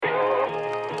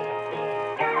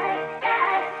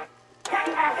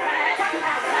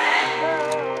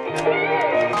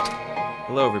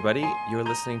everybody. You're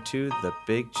listening to the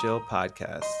Big Chill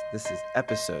Podcast. This is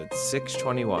episode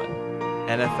 621,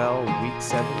 NFL Week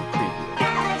 7 preview.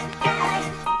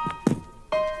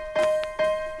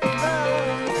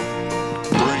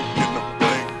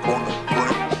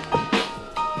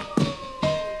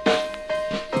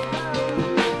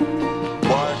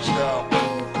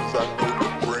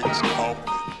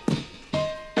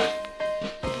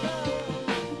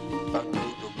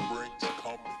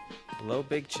 Hello,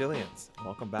 Big Chillians.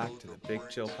 Welcome back to the Big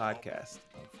Chill Podcast.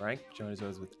 I'm Frank, joined as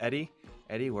always with Eddie.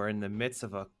 Eddie, we're in the midst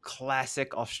of a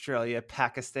classic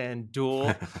Australia-Pakistan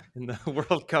duel in the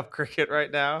World Cup cricket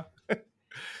right now.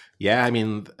 Yeah, I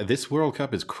mean, this World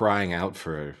Cup is crying out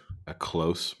for a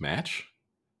close match.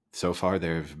 So far,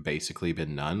 there have basically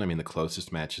been none. I mean, the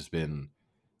closest match has been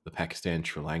the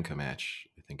Pakistan-Sri Lanka match,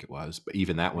 I think it was. But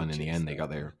even that one, in the end, they got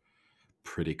there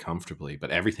pretty comfortably.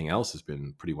 But everything else has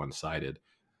been pretty one-sided.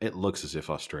 It looks as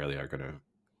if Australia are going to...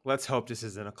 Let's hope this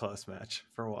isn't a close match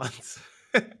for once.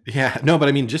 Yeah, no, but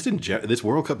I mean, just in this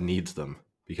World Cup needs them.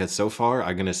 Because so far,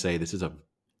 I'm going to say this is a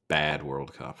bad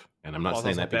World Cup. And I'm not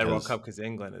saying that bad because... World Cup because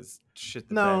England is shit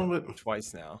the bed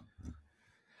twice now.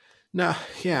 No,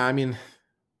 yeah, I mean,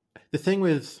 the thing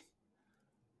with...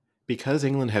 Because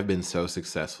England have been so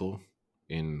successful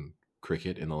in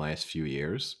cricket in the last few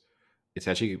years, it's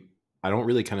actually... I don't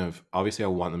really obviously I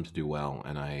want them to do well,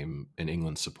 and I'm an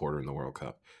England supporter in the World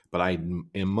Cup, but I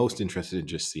am most interested in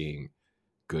just seeing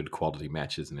good quality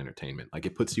matches and entertainment. Like,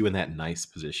 it puts you in that nice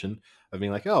position of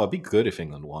being like, oh, it'd be good if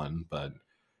England won, but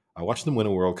I watched them win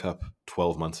a World Cup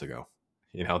 12 months ago.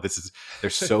 You know,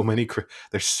 there's so many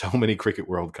cricket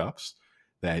World Cups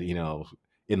that, you know,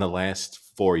 in the last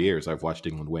 4 years, I've watched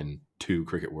England win 2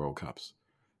 cricket World Cups.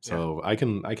 So yeah. I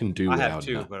can do without. I have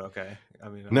 2, but okay. I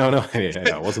mean, no,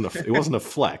 it wasn't a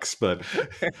flex, but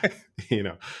you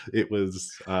know, it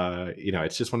was. You know,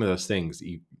 it's just one of those things.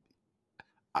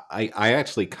 I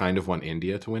actually kind of want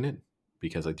India to win it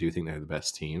because I do think they're the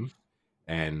best team,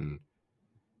 and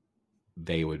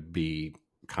they would be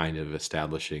kind of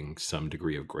establishing some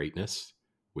degree of greatness,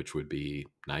 which would be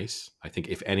nice. I think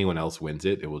if anyone else wins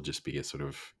it, it will just be a sort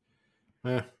of,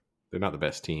 they're not the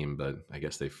best team, but I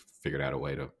guess they've figured out a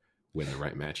way to win the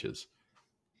right matches.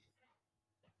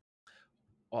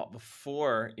 Well,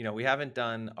 before, you know, we haven't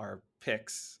done our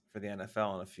picks for the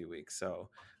NFL in a few weeks. So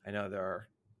I know there are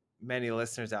many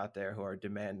listeners out there who are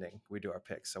demanding we do our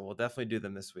picks. So we'll definitely do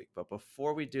them this week. But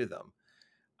before we do them,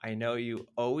 I know you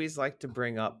always like to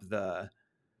bring up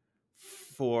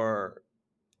for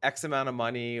X amount of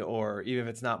money, or even if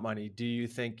it's not money, do you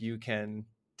think you can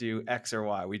do X or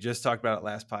Y? We just talked about it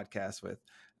last podcast with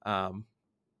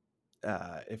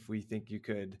if we think you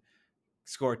could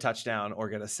score a touchdown or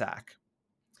get a sack.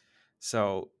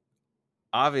 So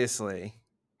obviously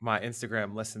my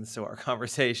Instagram listens to our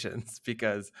conversations,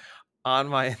 because on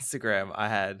my Instagram, I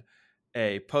had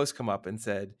a post come up and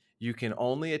said, you can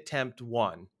only attempt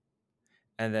one.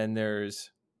 And then there's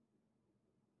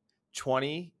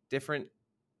 20 different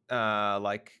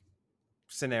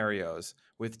scenarios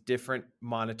with different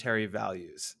monetary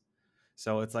values.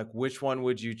 So it's like, which one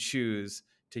would you choose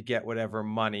to get whatever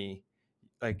money,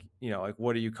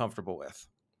 what are you comfortable with?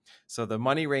 So the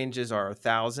money ranges are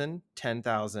 1,000,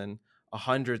 10,000,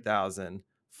 100,000,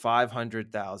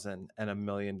 500,000, and $1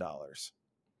 million.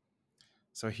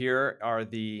 So here are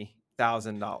the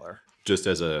 $1,000. Just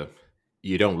as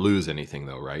you don't lose anything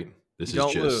though, right? You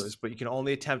don't lose, but you can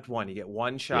only attempt one. You get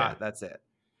one shot. Yeah. That's it.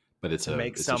 But it's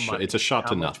money. It's a shot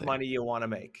to nothing. How much money you want to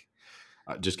make?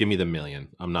 Just give me the $1 million.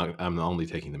 I'm only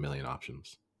taking the $1 million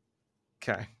options.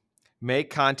 Okay. Make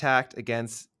contact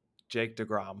against Jake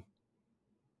DeGrom.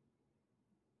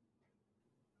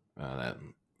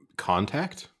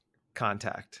 Contact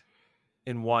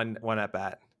in one at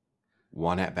bat.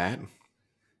 One at bat.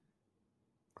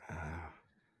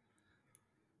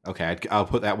 Okay, I'll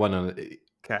put that one on.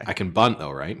 Okay, I can bunt though,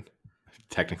 right?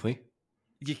 Technically,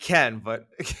 you can, but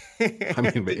I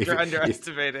mean, but you're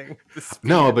underestimating the speed.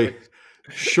 No, but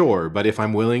sure. But if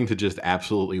I'm willing to just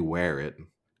absolutely wear it,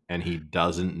 and he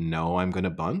doesn't know I'm going to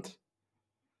bunt,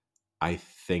 I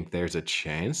think there's a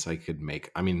chance I could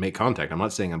make contact. I'm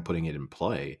not saying I'm putting it in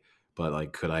play, but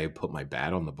like, could I put my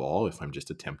bat on the ball if I'm just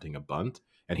attempting a bunt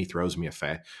and he throws me if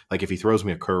he throws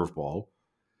me a curveball?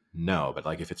 No, but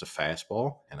like if it's a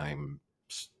fastball and I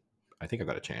think I've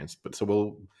got a chance, but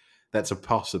that's a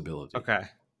possibility. Okay.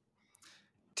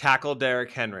 Tackle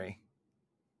Derrick Henry.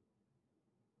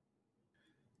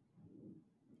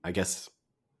 I guess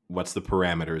what's the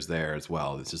parameters there as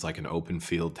well? This is like an open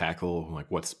field tackle.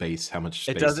 Like what space, how much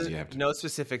space does he have to... No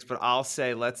specifics, but I'll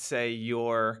say, let's say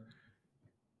you're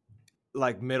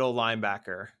like middle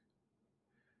linebacker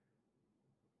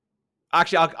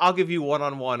Actually, I'll give you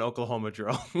one-on-one Oklahoma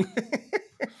drill.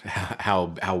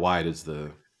 How wide is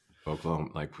the Oklahoma?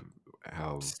 Like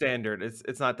how Standard.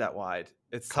 It's not that wide.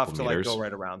 It's tough couple to like go meters?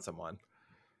 right around someone.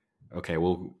 Okay,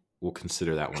 we'll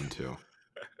consider that one too.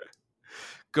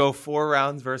 Go 4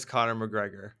 rounds versus Conor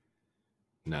McGregor.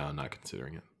 No, I'm not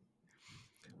considering it.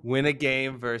 Win a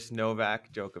game versus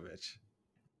Novak Djokovic.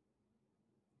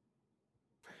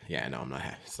 Yeah, no, I'm not.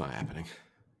 It's not happening.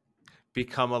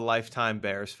 Become a lifetime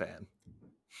Bears fan.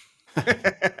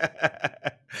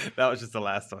 That was just the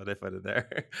last one I put in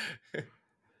there.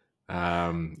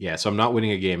 Yeah, so I'm not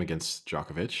winning a game against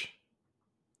Djokovic.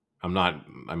 I'm not.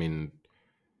 I mean,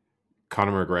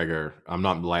 Conor McGregor. I'm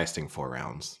not lasting 4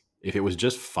 rounds. If it was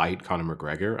just fight Conor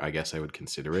McGregor, I guess I would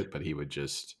consider it. But he would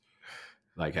just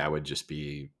I would just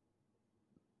be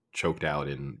choked out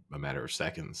in a matter of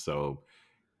seconds. So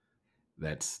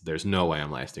there's no way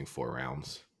I'm lasting 4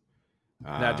 rounds.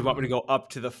 Now, do you want me to go up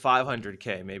to the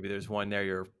 500K? Maybe there's one there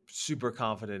you're super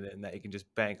confident in that you can just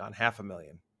bank on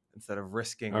 500,000 instead of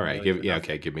risking All a right, million for nothing.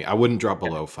 okay, give me. I wouldn't drop Okay.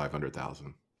 below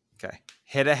 500,000 Okay.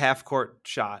 Hit a half court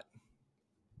shot.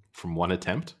 from one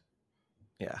attempt.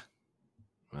 Yeah.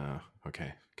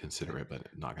 Okay, consider it, but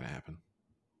not going to happen.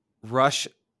 Rush,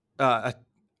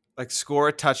 like score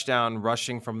a touchdown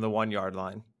rushing from the 1 yard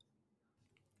line.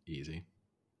 Easy.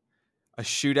 A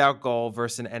shootout goal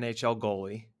versus an NHL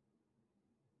goalie.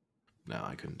 No,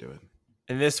 I couldn't do it.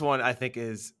 And this one I think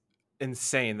is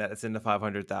insane that it's in the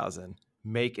 500,000.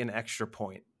 Make an extra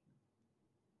point.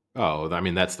 Oh, I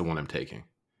mean that's the one I'm taking.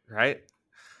 Right?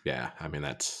 Yeah, I mean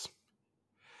that's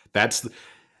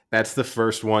the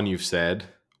first one you've said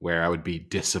where I would be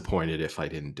disappointed if I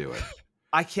didn't do it.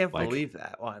 I can't Like, believe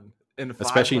that one. In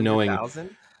especially knowing,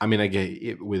 500,000? I mean, I get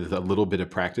it with a little bit of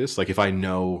practice. Like if I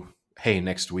know, hey,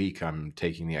 next week I'm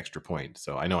taking the extra point,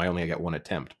 so I know I only get one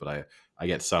attempt, but I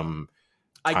get some.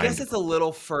 I Time guess it's a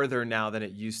little further now than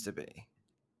it used to be.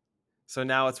 So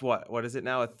now it's what? What is it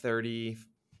now? A 30?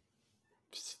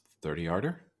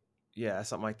 30-yarder, Yeah,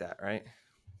 something like that, right?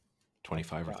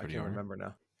 25 or I 30 can't yarder. remember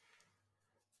now.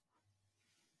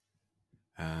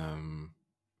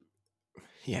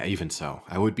 Yeah, even so,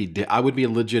 I would be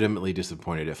legitimately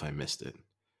disappointed if I missed it.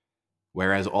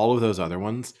 Whereas all of those other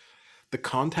ones, the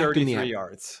contact in 33 the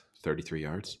yards. 33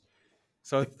 yards.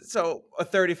 So a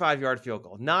 35-yard field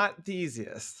goal. Not the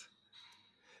easiest.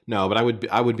 No, but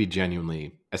I would be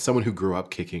genuinely, as someone who grew up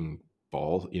kicking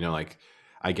ball, like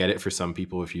I get it for some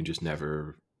people if you just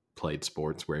never played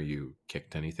sports where you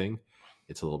kicked anything,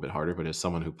 it's a little bit harder. But as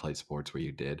someone who played sports where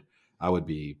you did, I would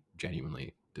be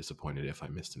genuinely disappointed if I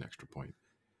missed an extra point.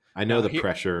 I know Now the here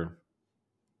pressure.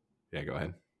 Yeah, go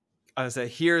ahead. I would say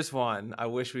here's one. I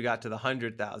wish we got to the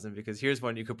 100,000 because here's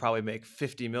one you could probably make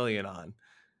 50 million on.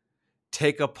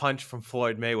 Take a punch from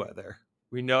Floyd Mayweather.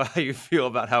 We know how you feel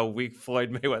about how weak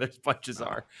Floyd Mayweather's punches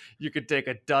are. You could take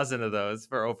a dozen of those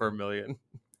for over $1 million.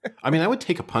 I mean, I would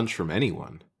take a punch from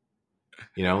anyone.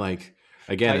 Like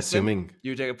again, Tyson? assuming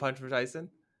You would take a punch from Tyson?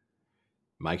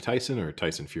 Mike Tyson or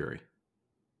Tyson Fury.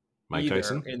 Mike Either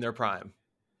Tyson. in their prime.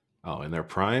 Oh, in their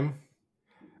prime.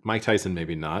 Mike Tyson,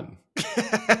 maybe not.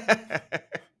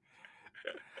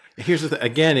 Here's the thing.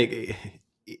 Again,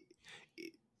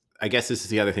 I guess this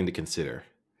is the other thing to consider.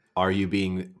 Are you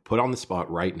being put on the spot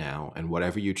right now, and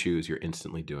whatever you choose, you're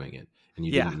instantly doing it, and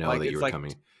you didn't know that you were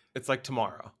coming? It's like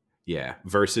tomorrow. Yeah.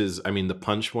 Versus, I mean, the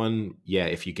punch one. Yeah,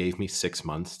 if you gave me 6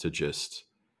 months to just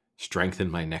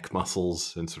strengthen my neck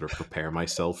muscles and sort of prepare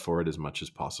myself for it as much as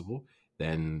possible,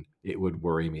 then it would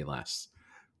worry me less.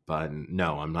 But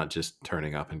no, I'm not just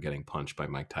turning up and getting punched by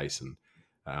Mike Tyson.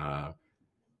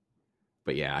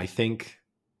 But yeah, I think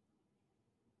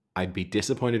I'd be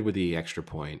disappointed with the extra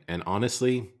point. And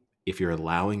honestly, if you're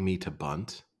allowing me to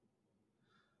bunt,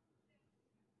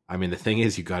 I mean, the thing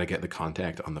is, you got to get the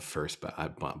contact on the first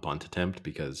bunt attempt,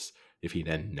 because if he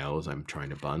then knows I'm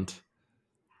trying to bunt.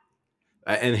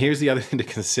 And here's the other thing to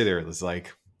consider: is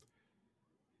like,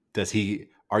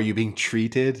 are you being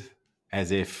treated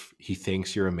as if he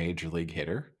thinks you're a major league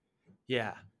hitter?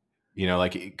 Yeah.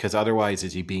 Because otherwise,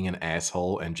 is he being an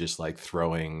asshole and just like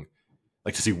throwing,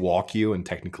 like, does he walk you and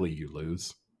technically you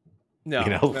lose? No.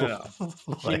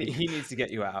 Like, he needs to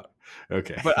get you out.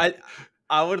 Okay. But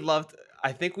I would love to,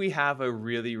 I think we have a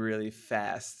really, really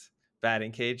fast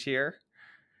batting cage here.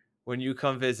 When you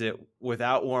come visit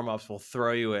without warm-ups, we'll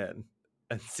throw you in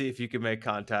and see if you can make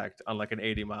contact on like an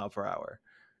 80 mile per hour.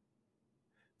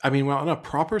 I mean, well, on a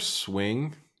proper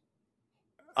swing,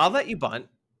 I'll let you bunt.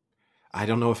 I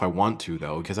don't know if I want to,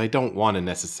 though, because I don't want to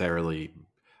necessarily.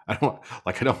 I don't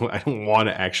want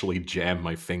to actually jam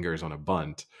my fingers on a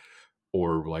bunt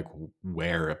or like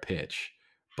wear a pitch.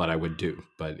 but I would do.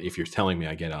 But if you're telling me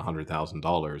I get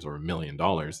 $100,000 or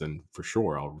 $1,000,000, then for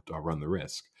sure I'll run the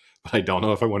risk. But I don't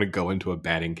know if I want to go into a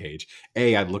batting cage.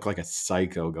 I'd look like a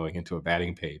psycho going into a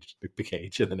batting cage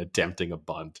and then attempting a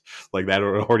bunt. Like that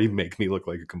would already make me look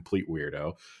like a complete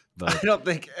weirdo. But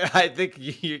I think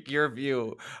your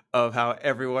view of how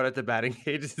everyone at the batting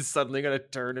cage is suddenly going to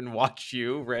turn and watch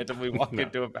you randomly walk no,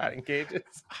 into a batting cage.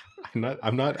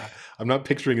 I'm not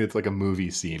picturing it's like a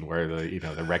movie scene where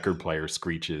the record player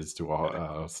screeches to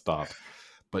a stop.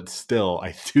 But still,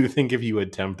 I do think if you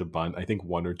attempt a bunt, I think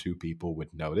one or two people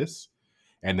would notice.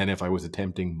 And then if I was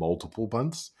attempting multiple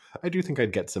bunts, I do think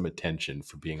I'd get some attention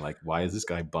for being like, why is this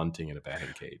guy bunting in a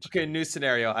batting cage? Okay, new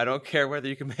scenario. I don't care whether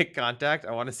you can make contact.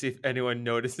 I want to see if anyone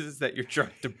notices that you're trying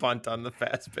to bunt on the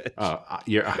fast pitch.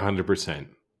 You're 100%.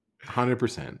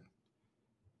 100%.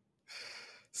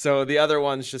 So the other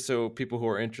ones, just so people who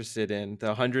are interested in the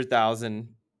 100,000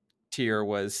 tier,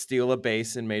 was steal a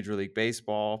base in Major League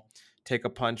Baseball, take a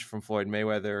punch from Floyd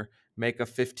Mayweather, make a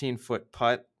 15-foot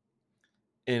putt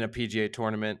in a PGA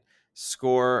tournament,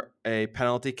 score a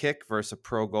penalty kick versus a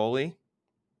pro goalie.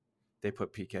 They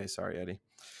put PK. Sorry, Eddie.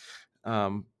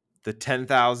 The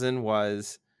 10,000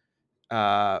 was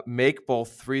make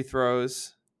both free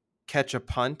throws, catch a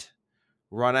punt,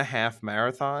 run a half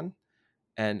marathon,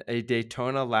 and a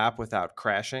Daytona lap without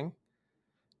crashing.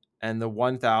 And the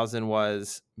 1,000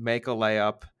 was make a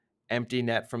layup, empty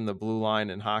net from the blue line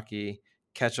in hockey,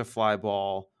 catch a fly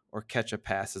ball, or catch a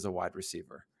pass as a wide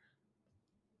receiver.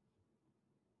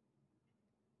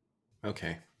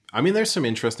 Okay. I mean, there's some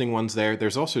interesting ones there.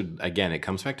 There's also, again, it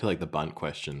comes back to like the bunt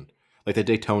question, like the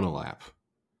Daytona lap.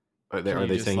 Can Are you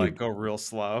they just saying like go real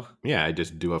slow? yeah, I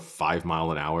just do a 5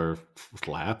 mile an hour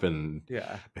lap and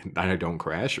Yeah. I don't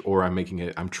crash, or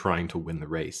I'm trying to win the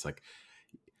race. Like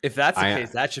If that's the I,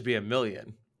 case, that should be $1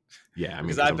 million. yeah, I mean,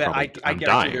 Because because I I'm bet probably, I I'm guarantee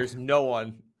dying. there's no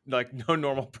one, like no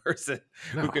normal person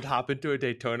who No. could hop into a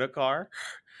Daytona car.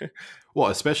 Well,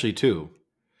 especially too,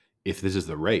 if this is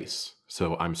the race,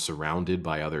 so I'm surrounded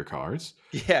by other cars.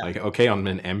 Yeah. Like, okay, on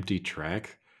an empty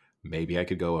track, maybe I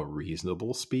could go a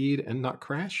reasonable speed and not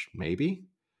crash. Maybe,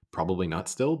 probably not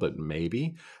still, but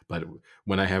maybe. But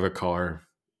when I have a car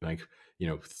like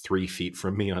 3 feet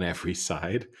from me on every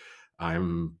side,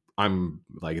 I'm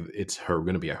like it's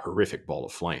going to be a horrific ball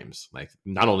of flames. Like,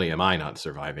 not only am I not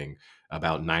surviving,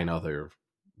 about 9 other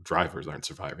drivers aren't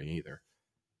surviving either.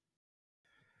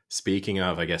 Speaking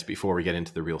of, I guess before we get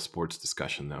into the real sports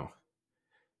discussion, though,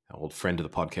 an old friend of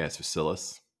the podcast,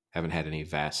 Vasilis. Haven't had any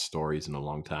vast stories in a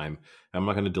long time. I'm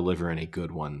not going to deliver any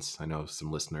good ones. I know some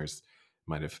listeners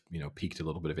might have, piqued a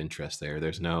little bit of interest there.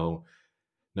 There's no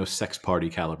sex party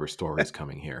caliber stories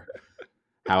coming here.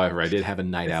 However, I did have a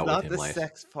night It's out with not him the last.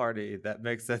 sex party that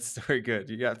makes that story good.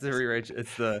 You have to rearrange it.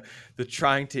 It's the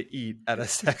trying to eat at a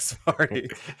sex party.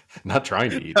 Not trying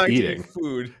to eat, Trying to eat eating.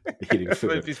 food. Eating Let's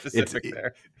food. be specific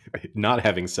there. Not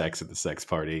having sex at the sex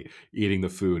party, eating the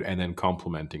food, and then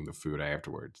complimenting the food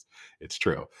afterwards. It's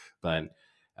true. But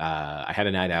I had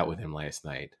a night out with him last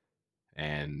night,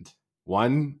 and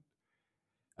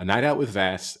a night out with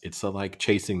Vass, it's a like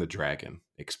chasing the dragon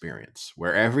experience.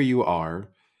 Wherever you are,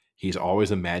 he's always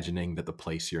imagining that the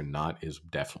place you're not is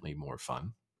definitely more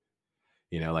fun.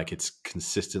 Like it's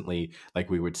consistently like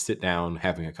we would sit down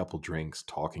having a couple drinks,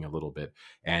 talking a little bit,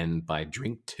 and by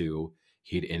drink two,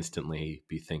 he'd instantly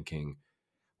be thinking,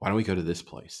 why don't we go to this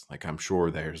place? Like, I'm sure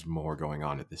there's more going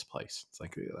on at this place. It's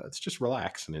like, let's just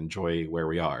relax and enjoy where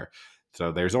we are.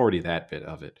 So there's already that bit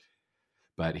of it.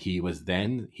 But he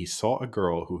saw a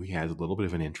girl who he has a little bit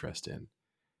of an interest in.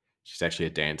 She's actually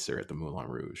a dancer at the Moulin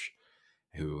Rouge,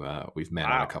 who we've met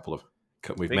on a Wow. couple of,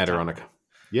 we've Big met her on time.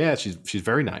 yeah, she's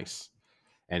very nice.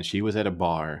 And she was at a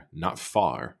bar not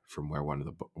far from where one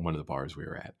of the bars we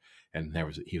were at. And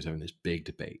he was having this big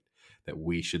debate that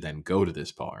we should then go to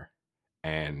this bar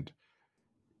and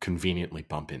conveniently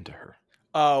bump into her.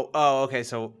 Oh, okay.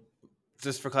 So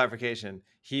just for clarification,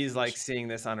 he's like seeing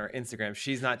this on her Instagram.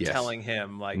 She's not Yes. telling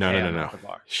him like, No, no, "Hey, no, I'm at no. the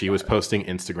bar." She was Got it. posting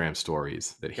Instagram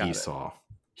stories that he Got it. saw.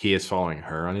 He is following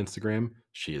her on Instagram.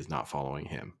 She is not following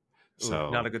him. Ooh,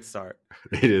 not a So good start.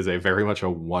 it is a very much a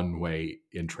one-way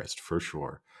interest for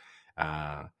sure.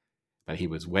 But he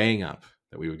was weighing up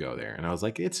that we would go there. And I was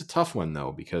like, it's a tough one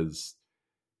though, because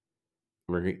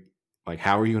we're like,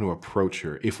 how are you going to approach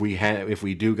her if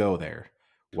we do go there?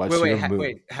 What's your move?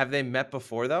 Wait. Have they met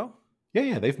before though?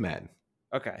 Yeah, they've met.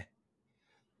 Okay.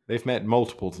 They've met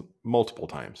multiple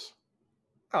times.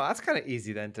 Oh, that's kind of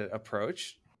easy then to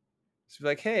approach. Just be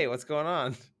like, "Hey, what's going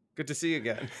on? Good to see you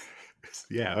again."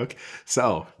 Yeah, okay.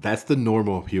 So that's the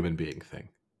normal human being thing.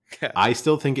 Yeah. I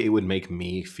still think it would make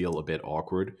me feel a bit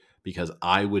awkward, because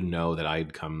I would know that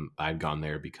I'd gone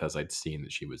there because I'd seen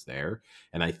that she was there.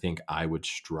 And I think I would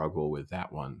struggle with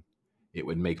that one. It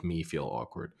would make me feel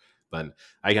awkward. But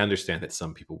I understand that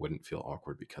some people wouldn't feel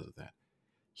awkward because of that.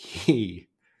 He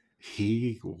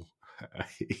he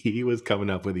he was coming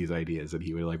up with these ideas, and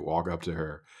he would like walk up to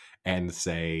her and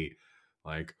say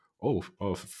like, oh,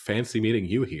 fancy meeting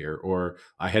you here, or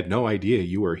I had no idea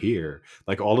you were here,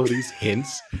 like all of these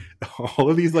hints, all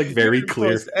of these like You very didn't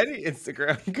clear. post any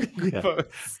Instagram Yeah.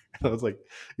 posts. And I was like,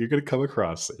 you're gonna come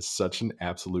across as such an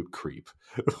absolute creep.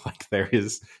 Like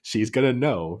she's gonna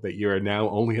know that you are now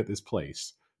only at this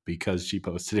place because she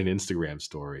posted an Instagram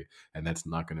story, and that's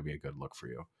not gonna be a good look for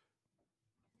you.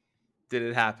 Did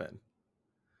it happen?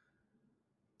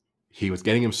 He was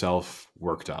getting himself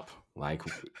worked up. Like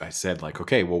I said, like,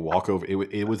 okay, we'll walk over.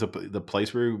 It was the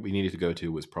place where we needed to go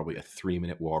to was probably a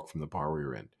 3-minute walk from the bar we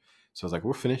were in. So I was like,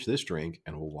 we'll finish this drink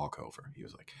and we'll walk over. He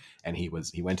was like, and he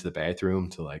went to the bathroom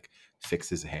to like fix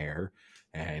his hair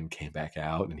and came back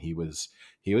out, and he was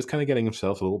kind of getting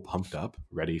himself a little pumped up,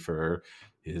 ready for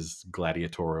his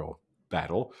gladiatorial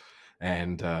battle.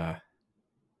 And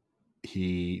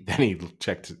he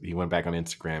went back on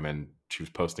Instagram, and she was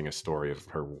posting a story of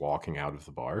her walking out of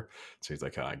the bar. So he's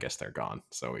like, oh, I guess they're gone.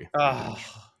 So we didn't. Oh,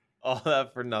 all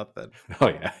that for nothing. Oh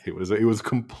yeah, it was a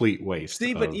complete waste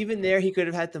See, but of. even there, he could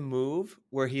have had the move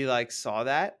where he like saw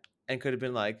that and could have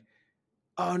been like,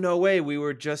 "Oh no way, we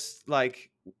were just like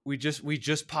we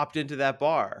just popped into that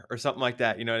bar or something like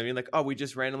that." You know what I mean? Like, "Oh, we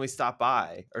just randomly stopped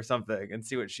by or something," and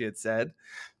see what she had said.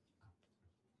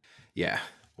 Yeah,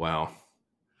 well,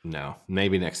 no,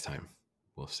 maybe next time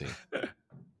we'll see. But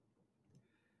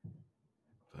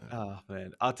Oh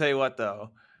man, I'll tell you what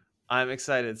though, I'm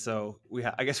excited. So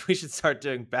I guess we should start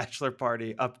doing bachelor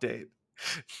party update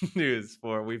news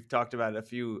for. We've talked about it a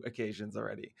few occasions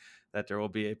already that there will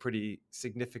be a pretty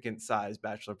significant size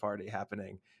bachelor party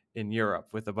happening in Europe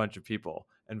with a bunch of people,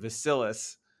 and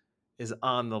Vasilis is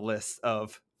on the list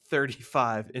of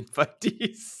 35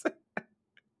 invitees.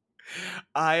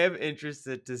 I am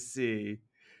interested to see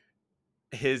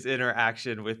his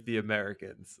interaction with the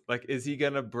Americans. Like, is he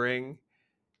gonna bring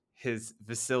his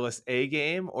Vasilis A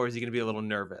game, or is he gonna be a little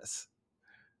nervous?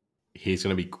 he's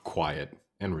going to be quiet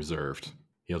and reserved.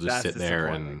 He'll just That's sit there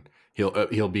disappointing.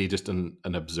 and he'll be just an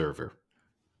observer.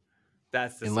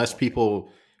 That's Unless disappointing. people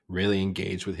really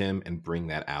engage with him and bring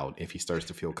that out if he starts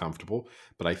to feel comfortable.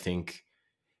 But I think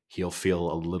he'll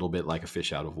feel a little bit like a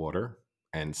fish out of water,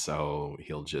 and so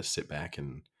he'll just sit back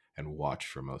and watch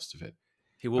for most of it.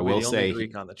 He I will be will the only say,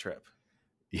 Greek on the trip.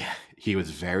 yeah, he was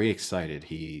very excited.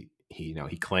 He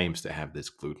claims to have this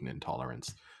gluten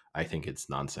intolerance. I think it's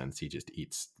nonsense. He just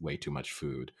eats way too much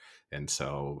food, and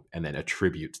then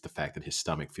attributes the fact that his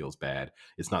stomach feels bad.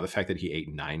 It's not the fact that he ate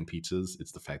 9 pizzas.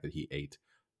 It's the fact that he ate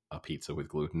a pizza with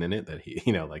gluten in it, that he,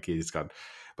 like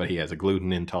but he has a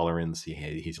gluten intolerance.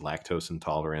 He's lactose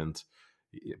intolerant.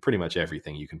 Pretty much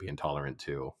everything you can be intolerant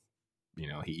to.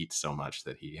 He eats so much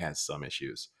that he has some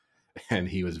issues. And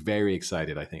he was very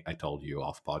excited. I think I told you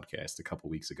off podcast a couple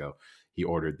weeks ago. He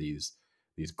ordered these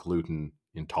gluten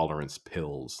intolerance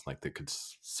pills, like that could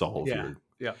solve Yeah.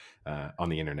 your Yeah. on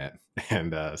the internet.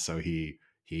 And so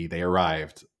they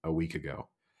arrived a week ago,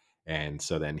 and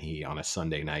so then he on a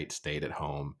Sunday night stayed at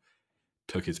home,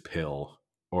 took his pill,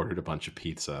 ordered a bunch of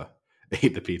pizza,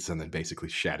 ate the pizza, and then basically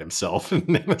shat himself. And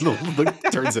then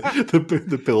turns out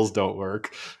the pills don't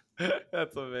work.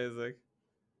 That's amazing.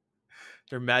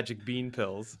 They're magic bean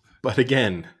pills. But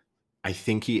again, I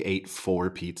think he ate 4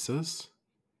 pizzas.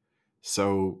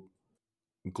 So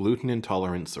gluten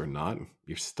intolerance or not,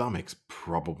 your stomach's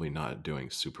probably not doing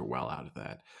super well out of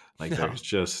that. Like No. there's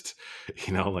just,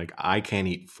 like I can't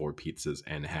eat 4 pizzas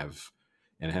and have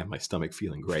my stomach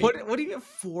feeling great. What do you get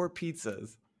 4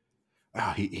 pizzas?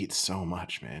 Oh, he eats so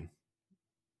much, man.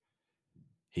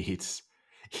 He eats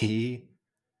he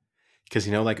because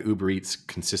like Uber Eats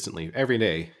consistently every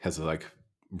day has like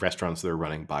restaurants that are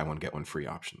running buy one get one free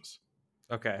options.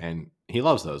 Okay. And he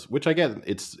loves those, which I get.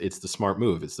 It's the smart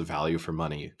move. It's the value for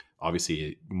money.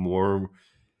 Obviously, more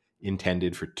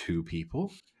intended for 2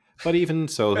 people, but even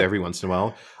so, every once in a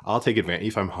while, I'll take advantage.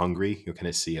 If I'm hungry, you'll kind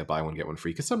of see a buy one get one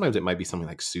free, because sometimes it might be something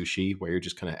like sushi where you're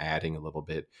just kind of adding a little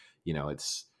bit.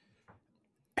 It's.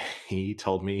 He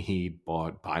told me he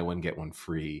bought buy one get one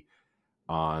free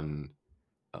on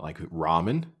like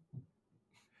ramen.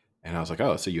 And I was like,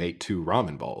 oh, so you ate 2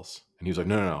 ramen balls? And he was like,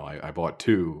 no, I bought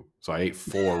 2. So I ate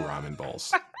 4 ramen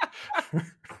balls.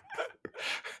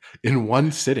 In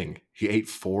one sitting, he ate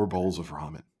 4 bowls of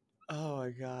ramen. Oh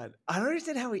my god. I don't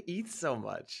understand how he eats so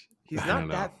much. He's I don't not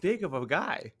know. that big of a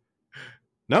guy.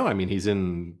 No, I mean, he's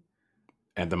in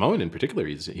at the moment in particular,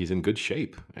 he's in good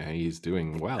shape and he's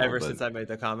doing well. Ever But since I made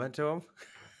the comment to him.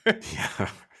 yeah,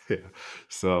 yeah.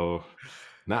 So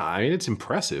no, I mean it's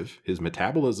impressive. His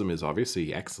metabolism is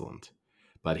obviously excellent,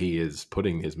 but he is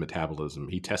putting his metabolism.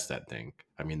 He tests that thing.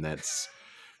 I mean, that's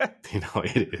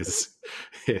it is,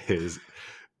 it is,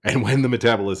 and when the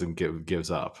metabolism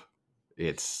gives up,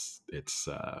 it's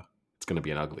going to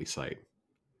be an ugly sight.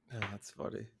 Oh, that's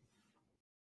funny.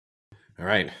 All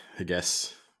right, I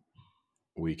guess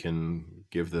we can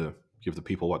give the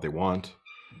people what they want.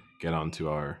 Get on to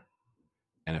our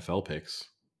NFL picks.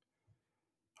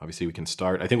 Obviously, we can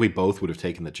start. I think we both would have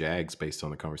taken the Jags based on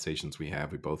the conversations we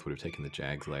have. We both would have taken the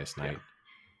Jags last Yeah. night.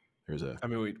 There's a I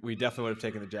mean, we definitely would have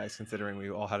taken the Jags considering we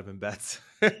all had them in bets.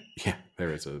 yeah,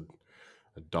 there is a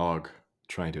dog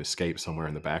trying to escape somewhere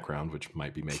in the background, which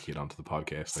might be making it onto the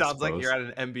podcast, I Sounds like you're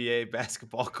suppose. at an NBA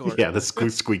basketball court. Yeah, the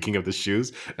squeaking of the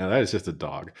shoes. Now, that is just a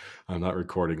dog. I'm not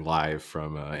recording live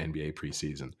from NBA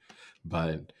preseason,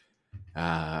 but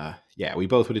yeah, we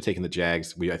both would have taken the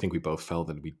Jags. I think we both felt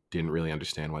that we didn't really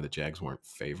understand why the Jags weren't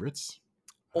favorites.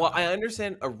 Well, I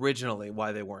understand originally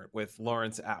why they weren't with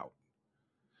Lawrence out.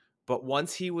 But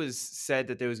once he was said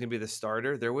that there was going to be the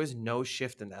starter, there was no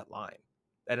shift in that line.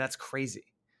 And that's crazy.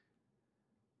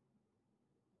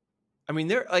 I mean,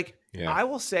 they're like, Yeah, I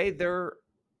will say they're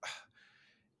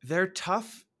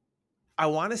tough. I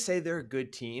want to say they're a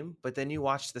good team, but then you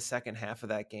watch the second half of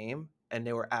that game and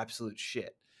they were absolute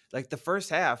shit. Like the first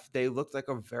half, they looked like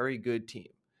a very good team.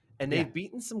 And yeah, they've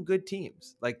beaten some good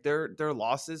teams. Like their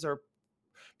losses are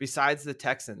besides the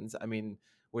Texans,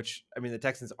 the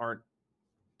Texans aren't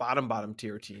bottom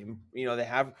tier team. You know, they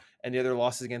have and the other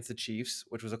losses against the Chiefs,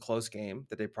 which was a close game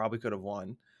that they probably could have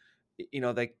won. You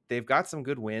know, they've got some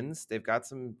good wins. They've got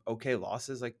some okay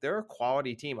losses. Like they're a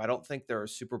quality team. I don't think they're a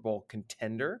Super Bowl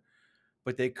contender,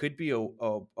 but they could be a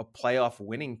playoff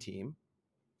winning team.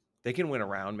 They can win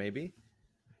around maybe.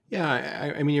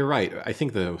 yeah. I mean, you're right. I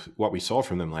think what we saw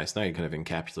from them last night kind of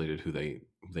encapsulated who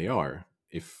they are.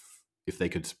 If they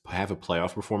could have a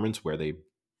playoff performance where they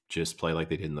just play like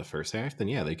they did in the first half, then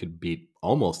yeah, they could beat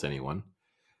almost anyone.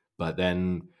 But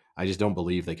then I just don't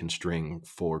believe they can string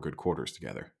 4 good quarters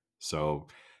together. So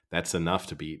that's enough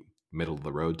to beat middle of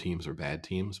the road teams or bad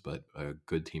teams, but a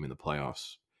good team in the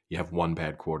playoffs. You have one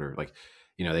bad quarter, like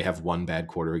they have one bad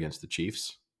quarter against the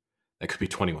Chiefs. That could be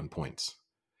 21 points.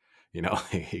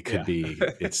 It could Yeah. be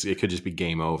it could just be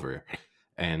game over.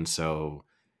 And so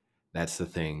that's the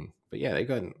thing. But yeah,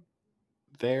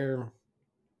 they're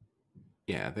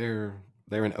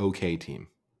they're an okay team.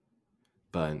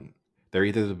 But they're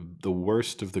either the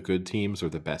worst of the good teams or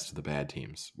the best of the bad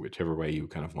teams, whichever way you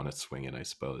kind of want to swing it, I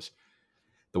suppose.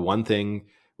 The one thing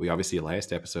we obviously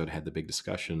last episode had the big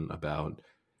discussion about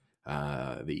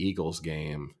the Eagles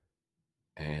game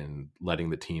and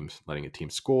letting a team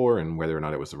score and whether or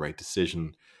not it was the right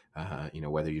decision.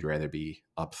 Whether you'd rather be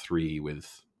up 3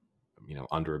 with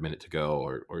under a minute to go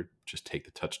or just take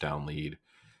the touchdown lead.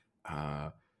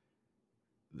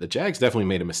 The Jags definitely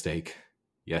made a mistake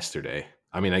yesterday.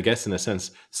 I mean, I guess in a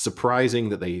sense, surprising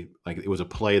that it was a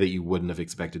play that you wouldn't have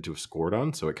expected to have scored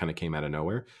on, so it kind of came out of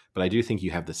nowhere. But I do think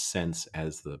you have the sense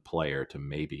as the player to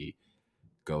maybe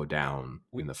go down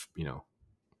we, in the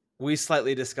we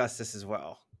slightly discussed this as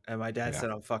well. And my dad yeah, said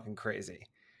I'm fucking crazy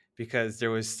because there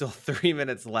was still 3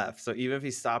 minutes left. So even if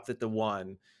he stopped at the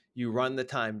 1, you run the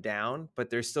time down, but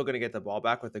they're still going to get the ball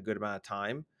back with a good amount of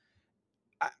time.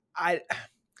 I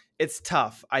it's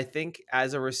tough. I think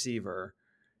as a receiver,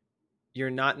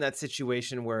 you're not in that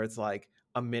situation where it's like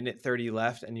a minute 30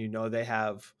 left and they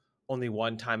have only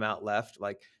one timeout left.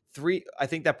 Like I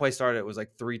think that play started, it was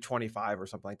like 3:25 or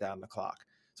something like that on the clock.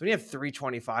 So when you have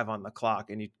 3:25 on the clock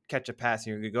and you catch a pass and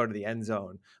you're going to go to the end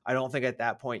zone, I don't think at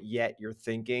that point yet you're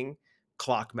thinking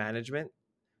clock management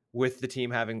with the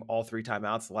team having all 3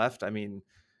 timeouts left. I mean,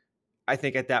 I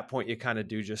think at that point you kind of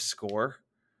do just score.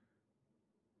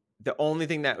 The only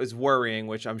thing that was worrying,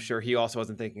 which I'm sure he also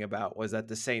wasn't thinking about, was that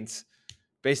the Saints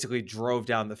basically drove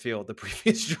down the field the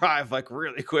previous drive like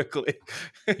really quickly.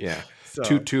 yeah, So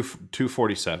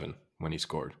 247 when he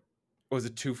scored. was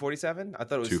it 2:47? I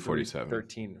thought it was 247.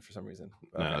 3:13 for some reason.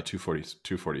 No, Okay.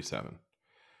 247.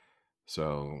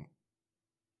 So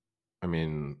I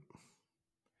mean,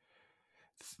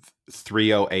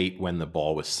 308 when the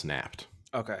ball was snapped.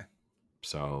 Okay.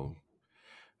 So,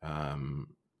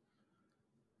 um,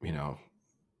 Yeah.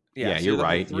 yeah, So you're you're looking at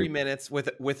right. 3 minutes with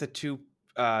a 2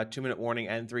 minute warning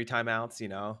and 3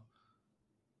 timeouts.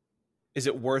 Is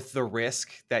it worth the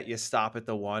risk that you stop at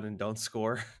the 1 and don't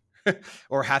score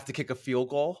or have to kick a field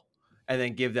goal and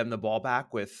then give them the ball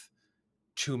back with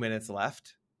 2 minutes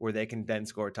left where they can then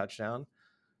score a touchdown?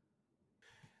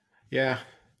 Yeah,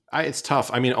 it's tough.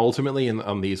 I mean, ultimately,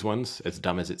 on these ones, as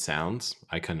dumb as it sounds,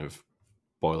 I kind of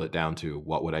boil it down to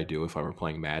what would I do if I were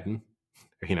playing Madden?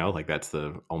 Like that's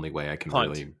the only way I can Punt.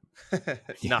 really.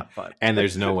 Yeah, Not punt. and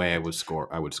there's no way I would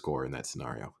score. I would score in that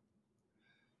scenario.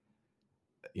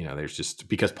 There's just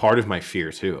because part of my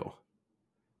fear too.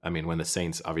 I mean, when the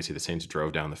Saints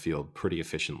drove down the field pretty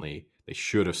efficiently, they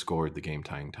should have scored the game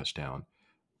tying touchdown.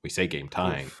 We say game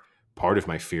tying. Oof. Part of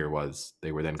my fear was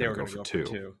they were then They going were to go going to for go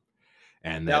for two, two.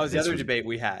 and That that was the this other was debate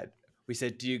we had. We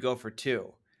said, do you go for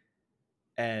two?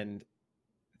 And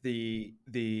the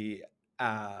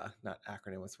not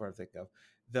acronym, what's the word I'm thinking of?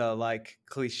 The like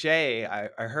cliche I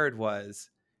heard was,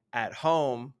 at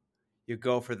home you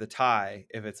go for the tie.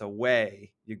 If it's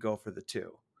away, you go for the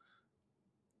two.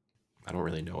 I don't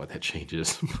really know what that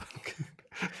changes,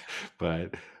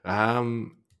 but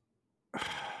I'm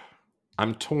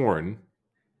torn.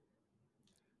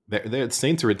 The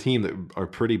Saints are a team that are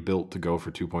pretty built to go for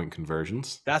 2-point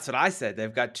conversions That's what I said.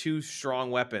 They've got two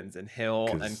strong weapons in Hill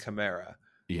and because Kamara.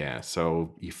 yeah,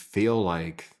 so you feel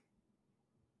like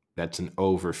that's an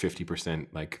over 50%,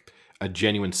 like a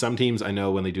genuine. Some teams I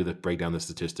know when they do the break down the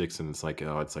statistics and it's like,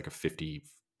 oh, it's like a 56%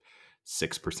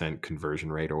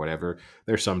 conversion rate or whatever.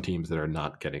 There's some teams that are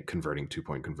not converting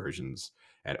 2-point conversions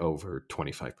at over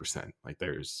 25%.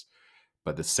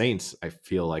 But the Saints, I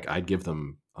feel like I'd give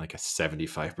them like a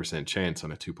 75% chance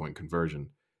on a 2-point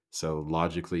conversion. So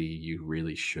logically, you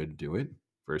really should do it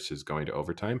versus going to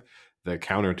overtime. The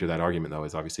counter to that argument, though,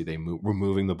 is obviously were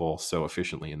moving the ball so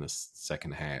efficiently in the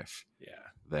second half Yeah.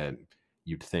 that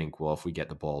you'd think, well, if we get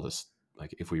the ball to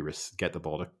if we get the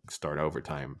ball to start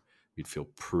overtime, we'd feel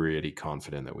pretty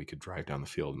confident that we could drive down the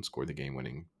field and score the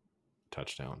game-winning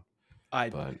touchdown. I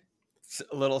But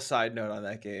A little side note on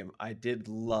that game. I did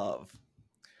love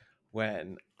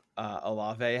when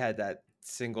Olave had that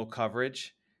single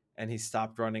coverage and he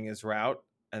stopped running his route,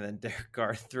 and then Derek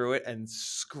Carr threw it and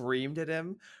screamed at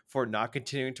him for not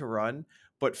continuing to run,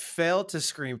 but failed to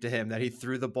scream to him that he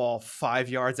threw the ball 5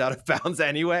 yards out of bounds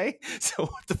anyway. So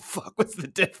what the fuck was the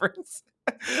difference?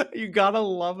 You gotta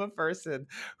love a person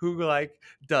who like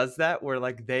does that, where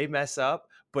like they mess up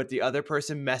but the other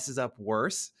person messes up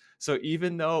worse. So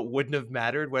even though it wouldn't have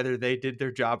mattered whether they did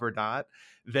their job or not,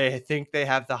 they think they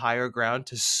have the higher ground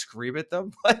to scream at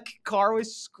them. Like Carr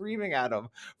was screaming at him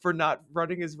for not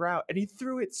running his route, and he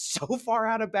threw it so far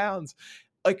out of bounds.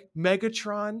 Like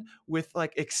Megatron with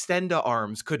like extenda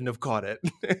arms couldn't have caught it.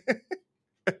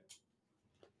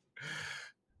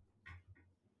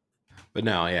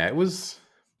 no, yeah, it was.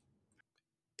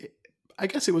 I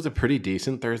guess it was a pretty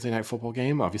decent Thursday night football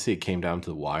game. Obviously, it came down to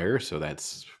the wire, so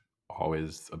that's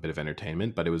always a bit of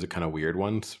entertainment. But it was a kind of weird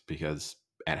one because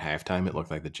at halftime it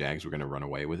looked like the Jags were going to run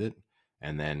away with it,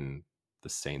 and then the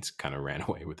Saints kind of ran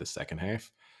away with the second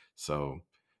half. So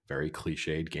very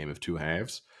cliched game of two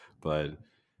halves, but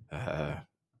uh,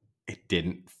 it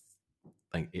didn't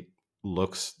like it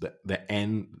looks the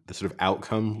sort of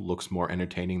outcome looks more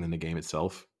entertaining than the game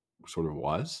itself sort of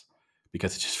was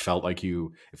because it just felt like it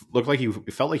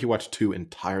felt like you watched two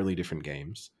entirely different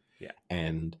games. Yeah.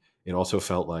 And it also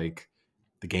felt like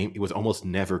the game, it was almost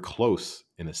never close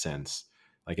in a sense.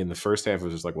 Like in the first half it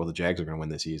was just like, well, the Jags are going to win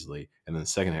this easily, and then the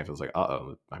second half it was like,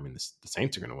 uh-oh, I mean, the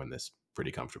Saints are going to win this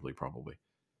pretty comfortably probably.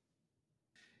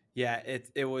 Yeah,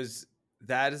 it was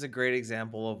that is a great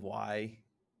example of why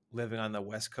living on the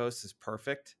West Coast is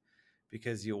perfect,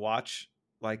 because you watch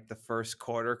like the first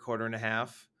quarter and a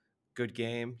half, good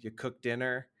game, you cook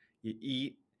dinner, you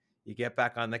eat, you get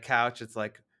back on the couch, it's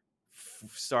like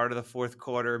start of the fourth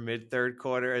quarter, mid third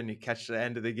quarter, and you catch the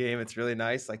end of the game. It's really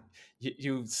nice. Like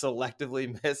you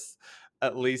selectively miss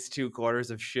at least 2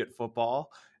 quarters of shit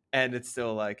football, and it's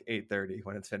still like 8:30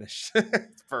 when it's finished.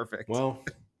 It's perfect. Well,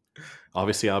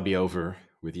 obviously I'll be over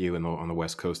with you on the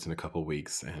West Coast in a couple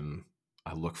weeks, and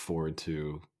I look forward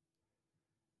to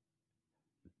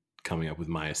coming up with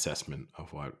my assessment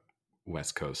of what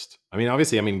West Coast. I mean,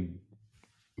 obviously,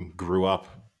 grew up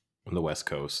on the West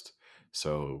Coast,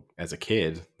 so as a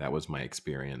kid, that was my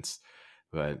experience.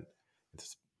 But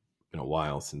it's been a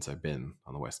while since I've been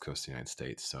on the West Coast of the United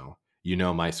States, so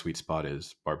my sweet spot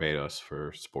is Barbados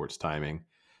for sports timing.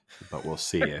 But we'll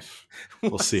see if the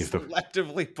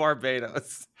Selectively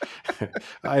Barbados.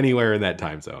 anywhere in that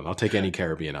time zone. I'll take any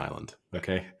Caribbean island.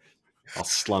 Okay, I'll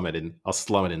slum it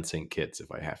in St. Kitts if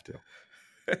I have to.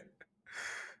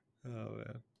 Oh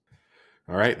man.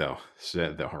 All right, though.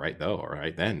 All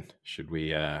right then. Should we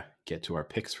get to our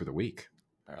picks for the week?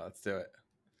 All right, let's do it.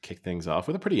 Kick things off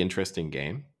with a pretty interesting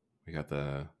game. We got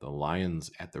the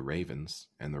Lions at the Ravens,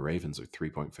 and the Ravens are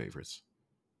 3-point favorites.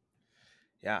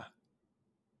 Yeah.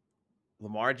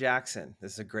 Lamar Jackson.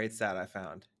 This is a great stat I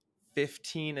found.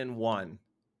 15-1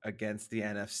 against the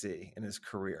NFC in his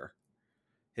career.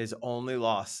 His only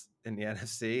loss in the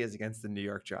NFC is against the New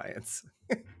York Giants.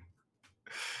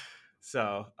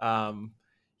 So,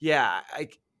 yeah,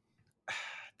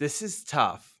 this is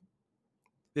tough.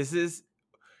 This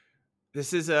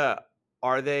is a,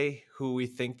 are they who we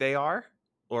think they are,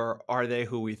 or are they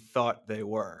who we thought they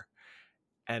were?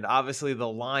 And obviously the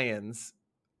Lions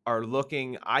are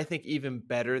looking, I think, even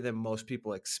better than most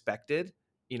people expected.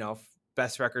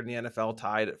 Best record in the NFL,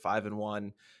 tied at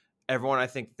 5-1. Everyone, I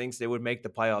think, thinks they would make the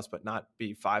playoffs, but not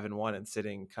be 5-1 and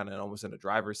sitting kind of almost in a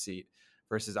driver's seat.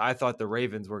 Versus, I thought the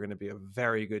Ravens were going to be a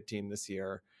very good team this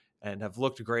year and have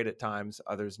looked great at times,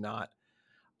 others not.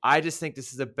 I just think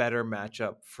this is a better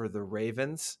matchup for the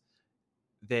Ravens.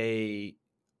 They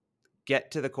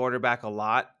get to the quarterback a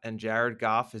lot, and Jared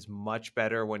Goff is much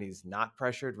better when he's not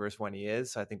pressured versus when he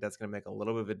is. So I think that's going to make a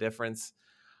little bit of a difference.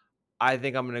 I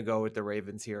think I'm going to go with the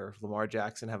Ravens here. Lamar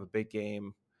Jackson have a big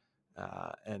game,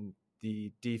 and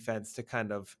the defense to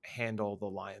kind of handle the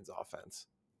Lions offense.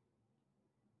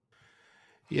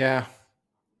 Yeah.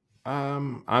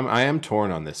 I am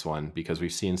torn on this one because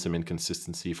we've seen some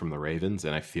inconsistency from the Ravens,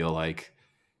 and I feel like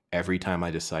every time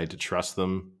I decide to trust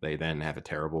them, they then have a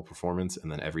terrible performance,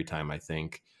 and then every time I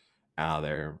think,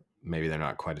 they're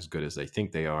not quite as good as they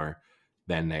think they are,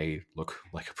 then they look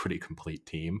like a pretty complete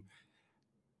team.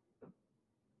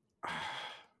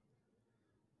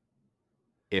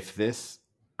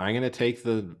 I'm going to take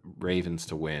the Ravens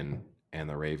to win and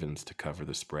the Ravens to cover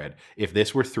the spread. If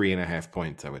this were 3.5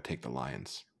 points, I would take the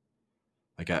Lions.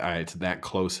 Like it's that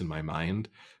close in my mind,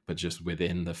 but just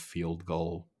within the field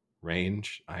goal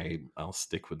range, I'll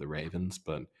stick with the Ravens,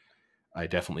 but I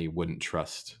definitely wouldn't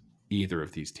trust either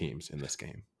of these teams in this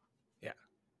game. Yeah.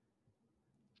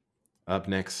 Up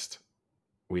next,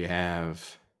 we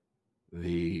have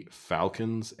the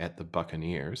Falcons at the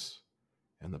Buccaneers,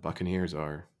 and the Buccaneers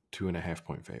are 2.5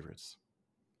 point favorites.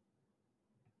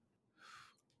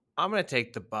 I'm going to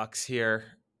take the Bucs here.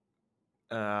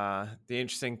 The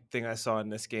interesting thing I saw in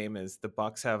this game is the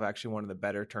Bucs have actually one of the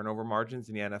better turnover margins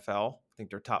in the NFL. I think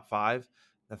they're top 5.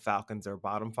 The Falcons are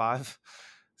bottom 5.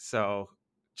 So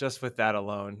just with that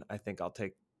alone, I think I'll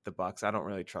take the Bucs. I don't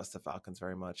really trust the Falcons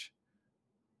very much.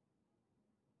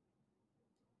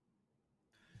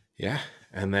 Yeah,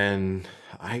 and then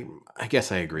I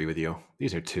guess I agree with you.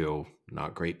 These are two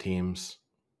not great teams,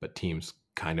 but teams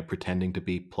kind of pretending to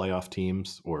be playoff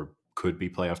teams or could be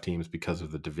playoff teams because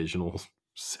of the divisional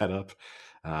setup.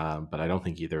 But I don't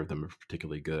think either of them are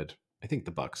particularly good. I think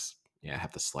the Bucs,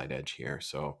 have the slight edge here.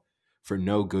 So for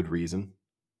no good reason,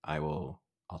 I'll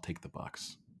take the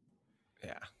Bucs.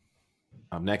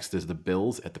 Yeah. Next is the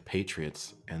Bills at the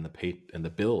Patriots, and the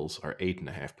Bills are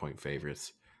 8.5 point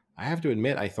favorites. I have to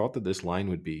admit, I thought that this line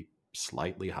would be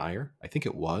slightly higher. I think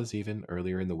it was even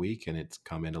earlier in the week, and it's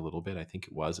come in a little bit. I think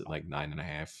it was at like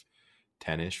 9.5,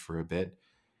 10-ish for a bit.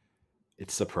 It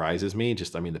surprises me.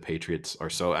 The Patriots are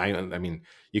so. I mean,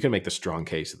 you can make the strong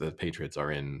case that the Patriots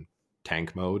are in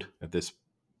tank mode at this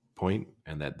point,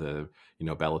 and that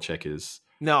Belichick is.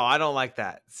 No, I don't like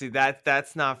that. See,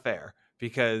 that's not fair,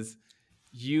 because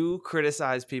you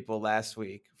criticized people last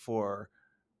week for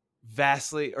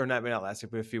vastly, or not last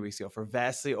week, but a few weeks ago, for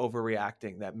vastly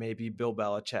overreacting that maybe Bill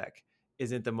Belichick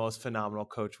isn't the most phenomenal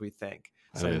coach we think.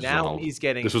 So now he's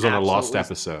getting, this was on a lost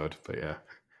episode, but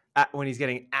yeah, when he's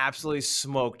getting absolutely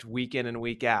smoked week in and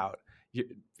week out,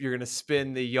 you're going to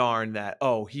spin the yarn that,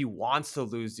 oh, he wants to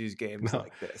lose these games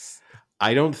like this.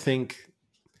 I don't think.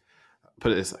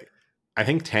 Put it this way, I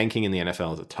think tanking in the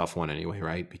NFL is a tough one anyway,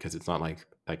 right? Because it's not like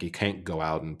you can't go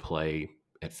out and play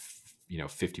at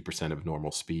 50% of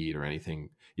normal speed or anything.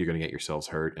 You're going to get yourselves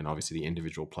hurt, and obviously the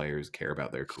individual players care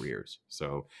about their careers.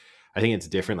 So I think it's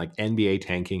different. Like NBA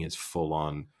tanking is full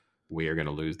on. We are going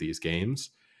to lose these games.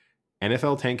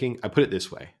 NFL tanking, I put it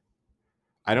this way.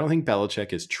 I don't think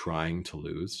Belichick is trying to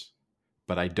lose,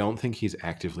 but I don't think he's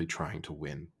actively trying to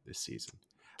win this season.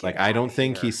 I don't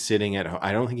think he's sitting at home.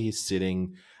 I don't think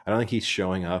he's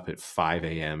showing up at 5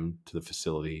 a.m. to the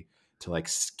facility to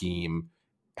scheme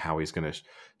how he's going to.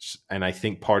 And I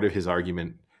think part of his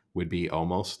argument would be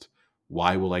almost,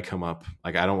 why will I come up?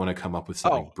 I don't want to come up with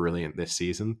something brilliant this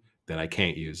season that I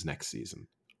can't use next season.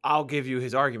 I'll give you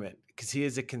his argument, because he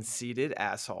is a conceited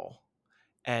asshole.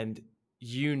 And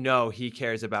he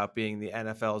cares about being the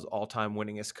NFL's all-time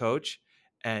winningest coach.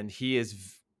 And he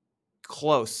is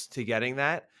close to getting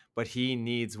that, but he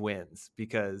needs wins,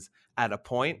 because at a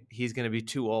point he's going to be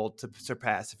too old to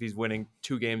surpass if he's winning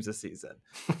 2 games a season.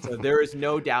 So there is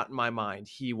no doubt in my mind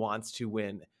he wants to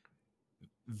win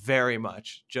very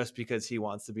much, just because he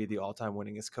wants to be the all-time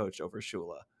winningest coach over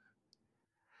Shula.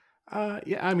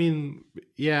 Yeah, I mean,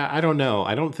 yeah, I don't know.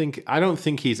 I don't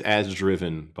think he's as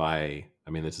driven by.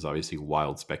 I mean, this is obviously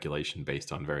wild speculation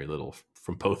based on very little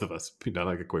from both of us. Not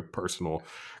like a quick personal,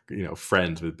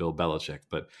 friends with Bill Belichick.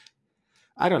 But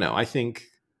I don't know. I think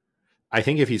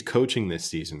if he's coaching this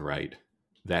season right,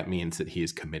 that means that he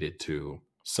is committed to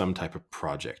some type of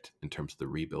project in terms of the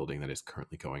rebuilding that is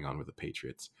currently going on with the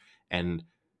Patriots. And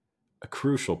a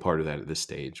crucial part of that at this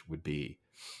stage would be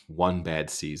one bad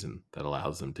season that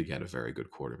allows them to get a very good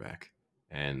quarterback.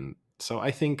 And so I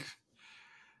think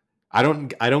I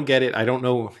don't get it. I don't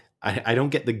know. I don't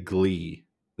get the glee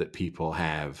that people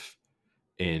have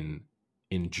in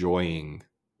enjoying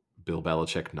Bill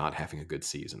Belichick not having a good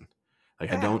season.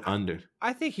 Like I Yeah, don't under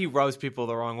I think he rubs people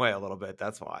the wrong way a little bit.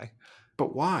 That's why.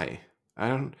 but why? I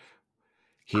don't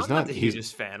he's I'm not not the he's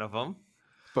hugest fan of him.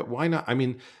 but why not? I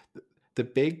mean, the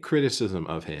big criticism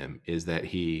of him is that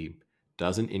he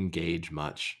doesn't engage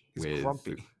much He's with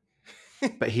grumpy.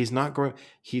 but he's not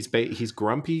he's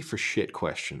grumpy for shit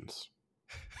questions.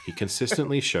 He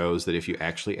consistently shows that if you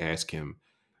actually ask him,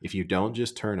 if you don't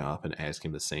just turn up and ask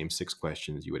him the same 6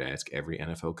 questions you would ask every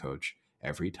NFL coach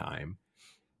every time,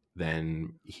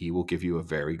 then he will give you a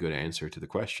very good answer to the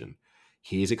question.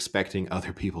 He's expecting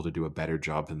other people to do a better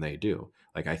job than they do.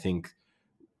 Like I think,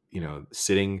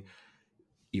 sitting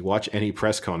you watch any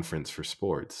press conference for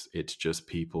sports, it's just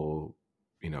people,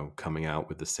 coming out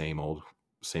with the same old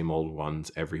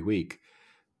ones every week.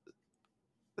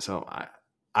 So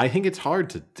I think it's hard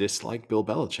to dislike Bill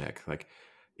Belichick. Like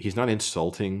he's not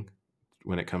insulting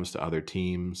when it comes to other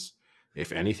teams.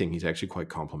 If anything, he's actually quite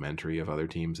complimentary of other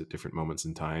teams at different moments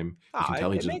in time. You Oh, can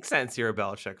tell it, he it just makes sense you're a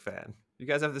Belichick fan. You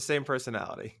guys have the same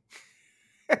personality.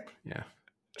 yeah,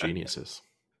 geniuses.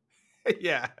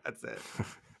 Yeah, that's it.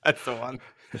 That's the one.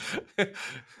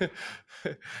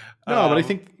 No, but I um,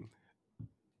 think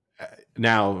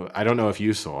now I don't know if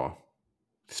you saw.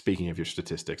 Speaking of your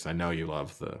statistics, I know you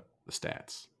love the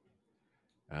stats.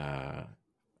 Uh,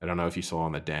 I don't know if you saw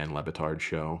on the Dan Lebitard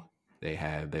show. They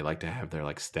like to have their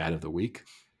like stat of the week,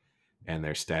 and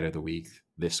their stat of the week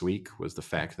this week was the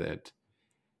fact that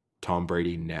Tom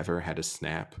Brady never had a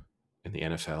snap in the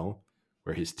NFL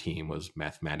where his team was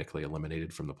mathematically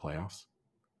eliminated from the playoffs,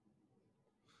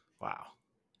 wow,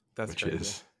 that's which crazy.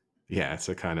 is yeah, it's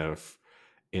a kind of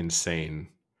insane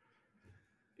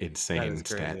That is insane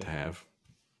stat crazy. to have.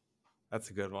 That's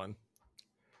a good one.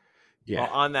 Well, Yeah,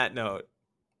 on that note,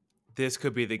 this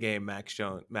could be the game Mac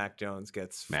Jones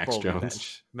gets Max fully Jones.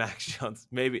 benched. Max Jones,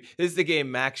 maybe this is the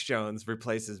game Max Jones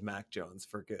replaces Mac Jones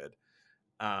for good.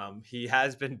 He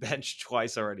has been benched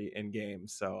twice already in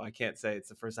games, so I can't say it's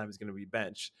the first time he's going to be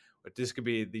benched, but this could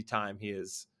be the time he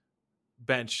is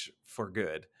benched for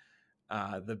good.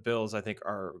 The Bills, I think,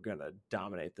 are going to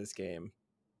dominate this game.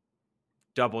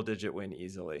 Double digit win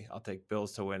easily. I'll take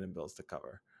Bills to win and Bills to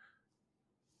cover.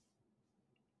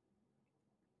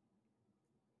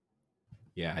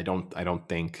 Yeah, I don't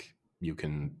think you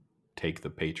can take the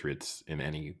Patriots in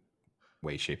any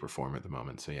way, shape, or form at the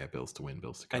moment. So yeah, Bills to win,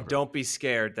 Bills to And cover. don't be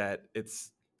scared that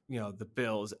it's, the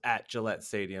Bills at Gillette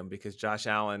Stadium, because Josh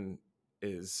Allen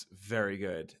is very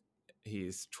good.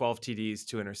 He's 12 TDs,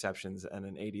 2 interceptions, and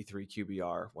an 83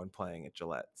 QBR when playing at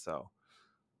Gillette. So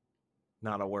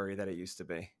not a worry that it used to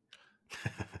be.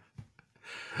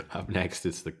 Up next,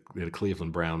 it's the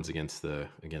Cleveland Browns against the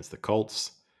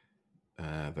Colts.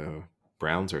 The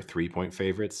Browns are 3-point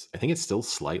favorites. I think it's still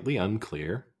slightly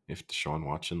unclear if Deshaun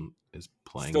Watson is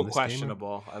playing in Still this game.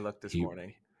 questionable. I looked this He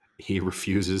morning. he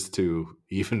refuses to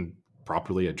even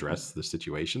properly address the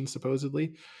situation,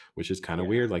 supposedly, which is kind of Yeah.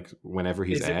 weird. Like whenever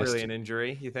he's Is it really asked, an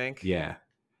injury, you think? yeah,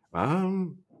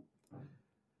 um,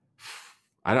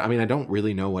 I don't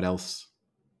really know what else.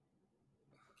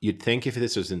 You'd think if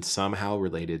this was in somehow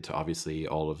related to obviously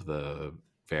all of the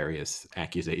various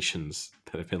accusations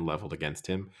that have been leveled against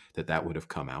him, that would have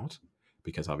come out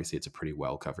because obviously it's a pretty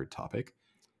well covered topic.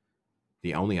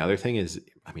 The only other thing is,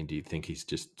 I mean, do you think he's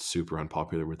just super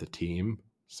unpopular with the team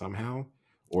somehow,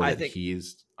 or I that think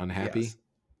he's yes. unhappy?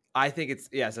 I think it's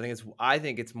yes, I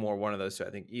think it's more one of those two. I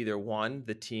think either one,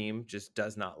 the team just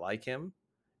does not like him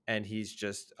and he's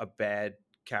just a bad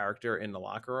character in the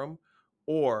locker room,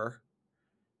 or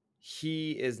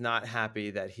he is not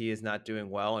happy that he is not doing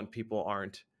well and people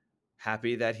aren't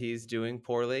happy that he's doing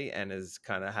poorly and is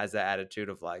kind of has that attitude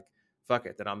of like, fuck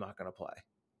it, then I'm not going to play,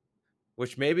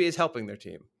 which maybe is helping their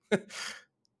team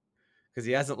because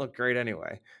he hasn't looked great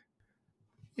anyway.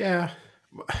 Yeah,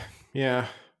 yeah.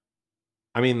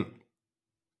 I mean,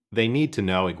 they need to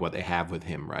know like what they have with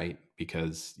him, right?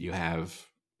 Because you have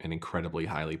an incredibly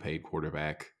highly paid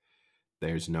quarterback.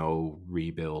 There's no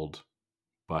rebuild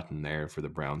button there for the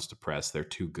Browns to press. They're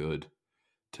too good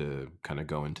to kind of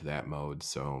go into that mode.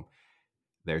 So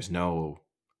there's no,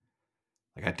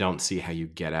 like, I don't see how you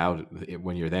get out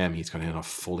when you're them. He's going to have a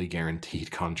fully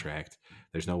guaranteed contract.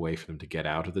 There's no way for them to get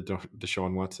out of the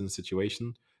Deshaun Watson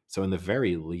situation. So in the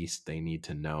very least, they need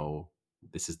to know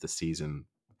this is the season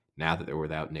now that they're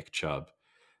without Nick Chubb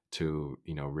to,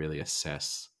 really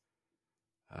assess,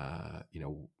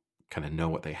 kind of know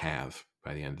what they have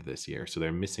by the end of this year. So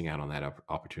they're missing out on that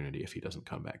opportunity if he doesn't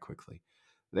come back quickly.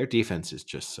 Their defense is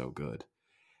just so good.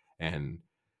 And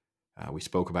we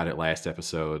spoke about it last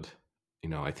episode.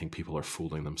 I think people are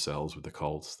fooling themselves with the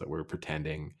Colts, that we're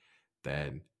pretending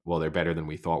that, well, they're better than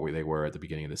we thought they were at the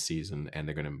beginning of the season, and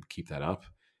they're going to keep that up.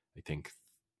 I think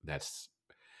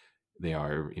they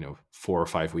are, 4 or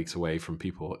 5 weeks away from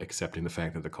people accepting the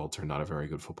fact that the Colts are not a very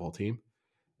good football team.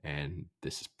 And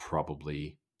this is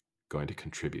probably going to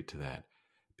contribute to that,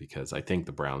 because I think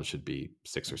the Browns should be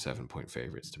 6 or 7 point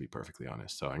favorites, to be perfectly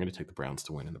honest. So I'm going to take the Browns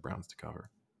to win and the Browns to cover.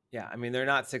 Yeah, I mean, they're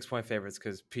not 6-point favorites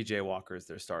because PJ Walker is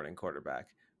their starting quarterback.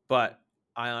 But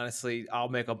I'll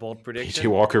make a bold prediction.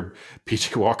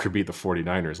 PJ Walker beat the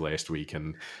 49ers last week.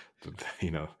 And,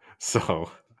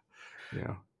 so,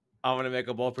 I'm going to make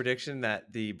a bold prediction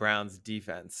that the Browns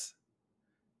defense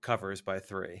covers by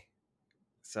 3.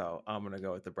 So I'm going to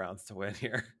go with the Browns to win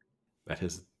here. That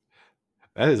is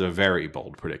a very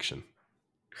bold prediction.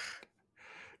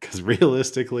 Because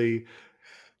realistically,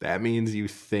 that means you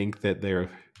think that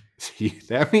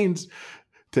that means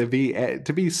to be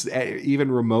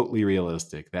even remotely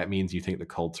realistic, that means you think the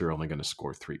Colts are only going to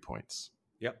score 3 points.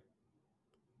 Yep.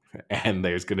 And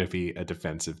there's going to be a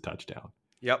defensive touchdown.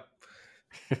 Yep.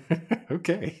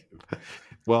 Okay.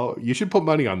 Well, you should put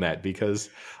money on that, because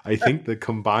I think the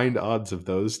combined odds of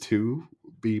those two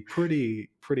be pretty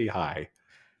high.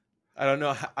 I don't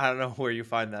know where you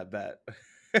find that bet.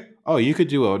 Oh, you could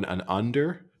do an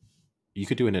under. You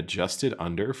could do an adjusted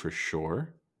under for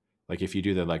sure. Like if you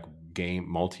do the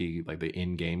the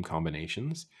in-game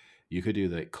combinations, you could do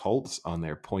the Colts on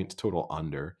their points total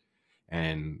under.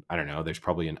 And I don't know, there's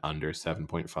probably an under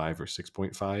 7.5 or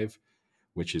 6.5,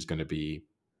 which is going to be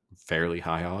fairly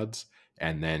high odds.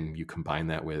 And then you combine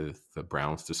that with the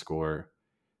Browns defense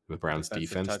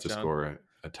touchdown. to score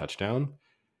a touchdown.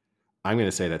 I'm going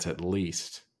to say that's at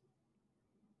least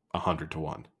 100 to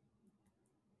 1.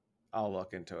 I'll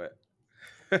look into it.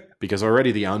 Because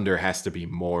already the under has to be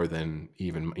more than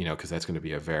even, because that's going to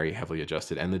be a very heavily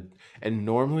adjusted. And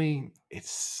normally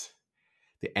it's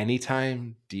the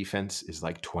anytime defense is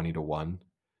like 20 to 1,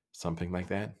 something like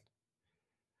that,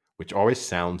 which always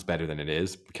sounds better than it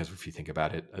is, because if you think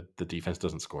about it, the defense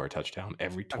doesn't score a touchdown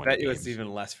every 20 I bet games. you it's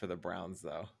even less for the Browns,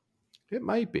 though. It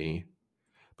might be.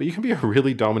 But you can be a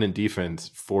really dominant defense,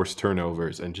 force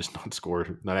turnovers, and just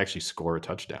not actually score a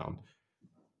touchdown.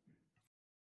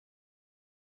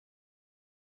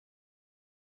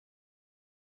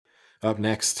 Up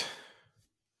next,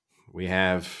 we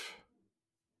have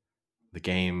the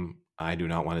game I do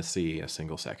not want to see a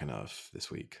single second of this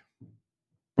week.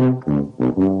 And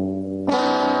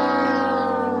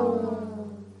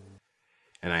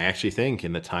I actually think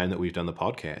in the time that we've done the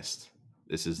podcast,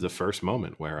 this is the first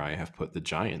moment where I have put the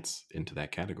Giants into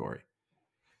that category.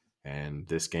 And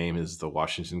this game is the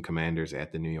Washington Commanders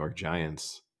at the New York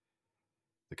Giants.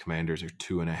 The Commanders are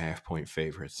 2.5 point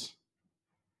favorites.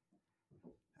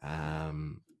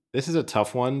 This is a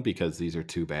tough one because these are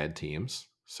two bad teams.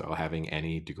 So having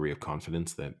any degree of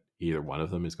confidence that either one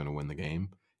of them is going to win the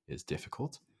game is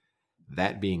difficult.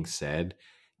 That being said,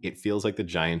 it feels like the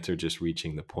Giants are just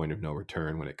reaching the point of no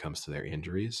return when it comes to their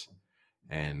injuries.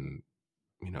 And,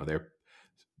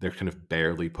 they're kind of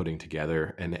barely putting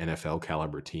together an NFL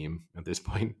caliber team at this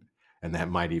point. And that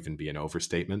might even be an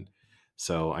overstatement.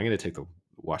 So I'm going to take the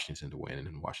Washington to win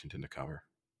and Washington to cover.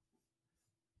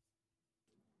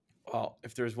 Well,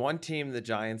 if there's one team the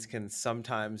Giants can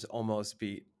sometimes almost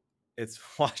beat, it's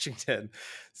Washington.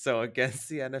 So against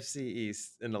the NFC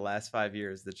East in the last 5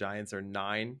 years, the Giants are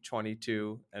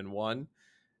 9-22-1,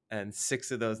 and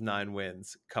 6 of those 9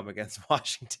 wins come against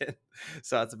Washington.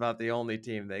 So that's about the only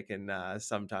team they can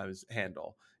sometimes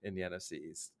handle in the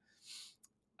NFC East.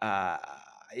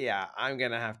 Yeah, I'm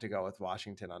going to have to go with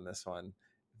Washington on this one.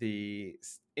 The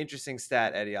interesting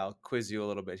stat, Eddie, I'll quiz you a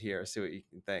little bit here, see what you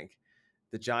can think.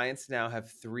 The Giants now have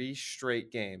 3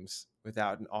 straight games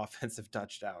without an offensive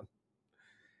touchdown.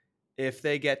 If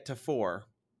they get to 4,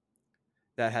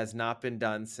 that has not been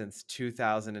done since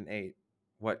 2008.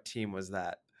 What team was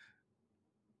that?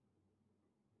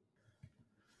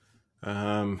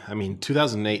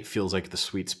 2008 feels like the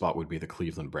sweet spot would be the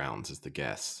Cleveland Browns, is the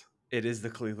guess. It is the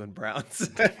Cleveland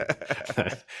Browns.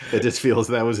 It just feels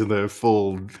that was in the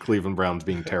full Cleveland Browns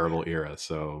being terrible era.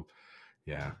 So,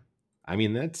 Yeah. I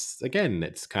mean, that's again,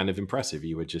 it's kind of impressive.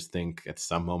 You would just think at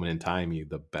some moment in time,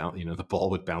 the ball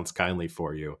would bounce kindly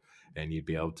for you, and you'd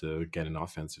be able to get an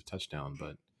offensive touchdown.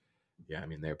 But yeah, I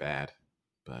mean, they're bad.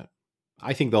 But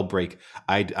I think they'll break.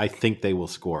 I think they will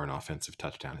score an offensive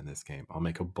touchdown in this game. I'll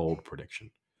make a bold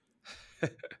prediction.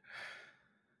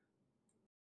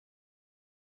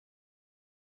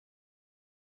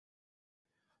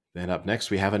 Then up next,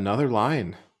 we have another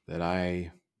line that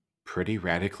I pretty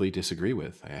radically disagree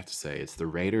with. I have to say, it's the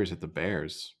Raiders at the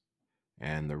Bears,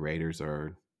 and the Raiders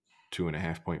are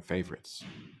 2.5 point favorites.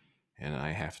 And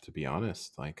I have to be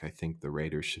honest, like I think the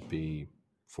Raiders should be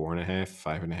 4.5,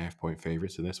 5.5 point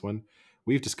favorites in this one.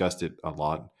 We've discussed it a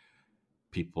lot.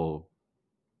 People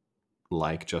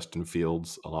like Justin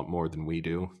Fields a lot more than we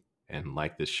do, and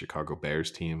like this Chicago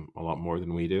Bears team a lot more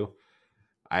than we do.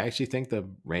 I actually think the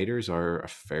Raiders are a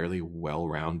fairly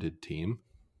well-rounded team.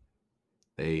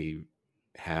 They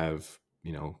have,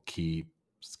 key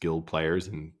skilled players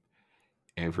in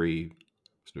every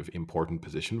sort of important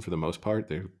position for the most part.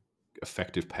 They're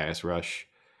effective pass rush.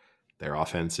 Their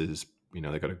offense is,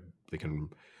 they can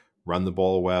run the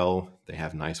ball well. They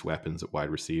have nice weapons at wide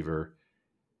receiver.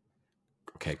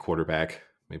 Okay, quarterback,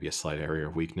 maybe a slight area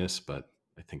of weakness, but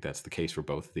I think that's the case for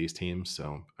both of these teams.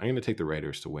 So I'm going to take the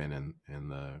Raiders to win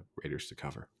and the Raiders to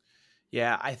cover.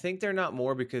 Yeah, I think they're not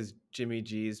more because Jimmy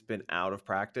G's been out of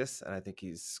practice and I think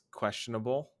he's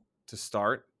questionable to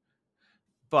start.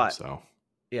 But So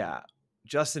yeah,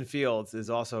 Justin Fields is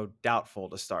also doubtful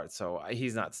to start, so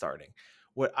he's not starting.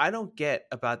 What I don't get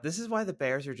about this is why the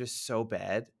Bears are just so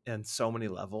bad on so many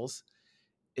levels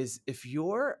is if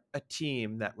you're a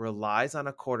team that relies on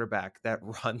a quarterback that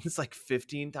runs like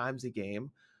 15 times a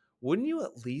game, wouldn't you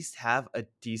at least have a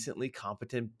decently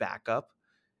competent backup?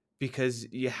 Because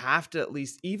you have to at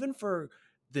least, even for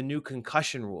the new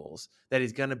concussion rules, that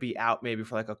he's going to be out maybe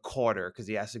for like a quarter because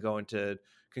he has to go into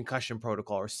concussion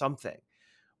protocol or something.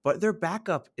 But their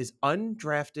backup is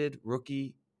undrafted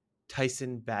rookie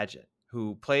Tyson Badgett,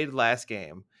 who played last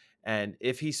game. And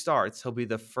if he starts, he'll be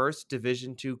the first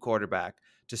Division II quarterback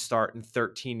to start in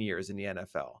 13 years in the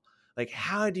NFL. Like,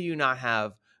 how do you not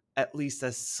have at least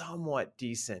a somewhat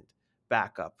decent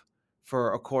backup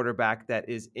for a quarterback that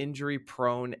is injury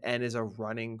prone and is a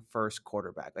running first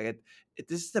quarterback? Like,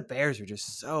 this is the Bears are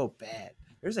just so bad.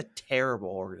 There's a terrible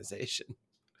organization.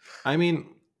 I mean,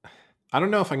 I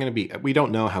don't know if I'm going to be. We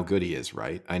don't know how good he is,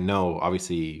 right? I know,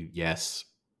 obviously, yes.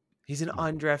 He's an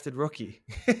undrafted rookie.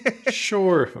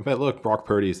 Sure, but look, Brock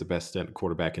Purdy is the best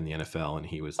quarterback in the NFL, and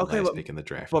he was the Okay, last pick in the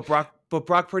draft. but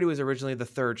Brock Purdy was originally the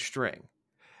third string,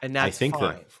 and I that's think the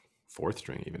fine. fourth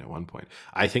string, even at one point.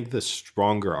 I think the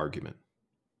stronger argument,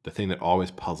 the thing that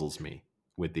always puzzles me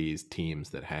with these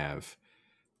teams that have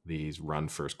these run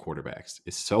first quarterbacks,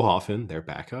 is so often their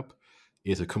backup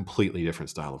is a completely different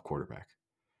style of quarterback.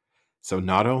 So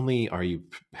not only are you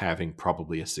having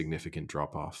probably a significant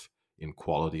drop off in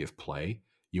quality of play,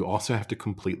 you also have to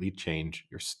completely change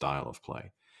your style of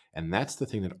play. And that's the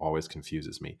thing that always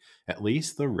confuses me. At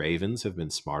least the Ravens have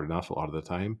been smart enough a lot of the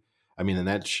time. I mean, and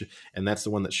that's the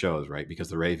one that shows, right?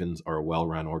 Because the Ravens are a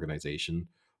well-run organization.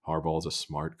 Harbaugh is a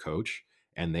smart coach,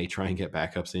 and they try and get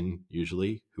backups in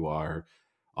usually who are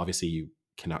obviously you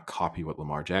cannot copy what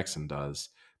Lamar Jackson does,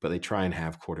 but they try and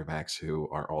have quarterbacks who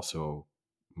are also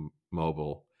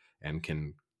mobile and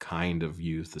can kind of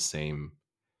use the same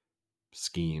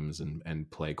schemes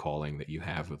and play calling that you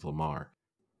have with Lamar.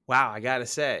 Wow, I gotta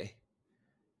say,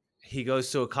 he goes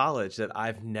to a college that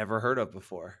I've never heard of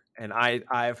before, and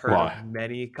I've heard of Why?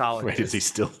 many Wait, colleges.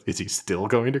 is he still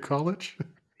going to college?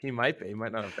 He might be. He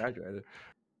might not have graduated.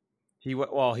 He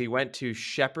went to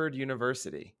Shepherd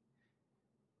University.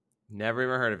 Never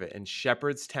even heard of it in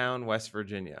Shepherdstown, West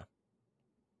Virginia.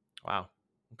 Wow.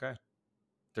 Okay.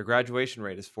 Their graduation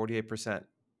rate is 48%.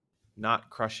 Not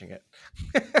crushing it.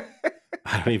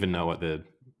 I don't even know what the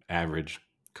average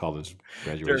college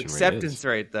Their graduation rate is. acceptance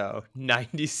rate, though,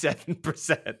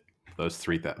 97%.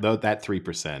 That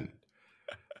 3%,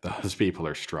 those people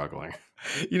are struggling.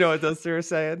 You know what those two are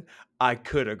saying? I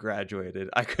could have graduated.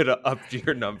 I could have upped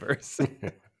your numbers.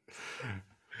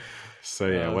 So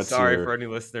yeah, what's Sorry for your any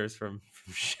listeners from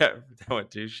that went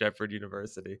to Shepherd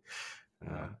University.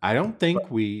 I don't But think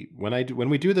when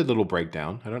we do the little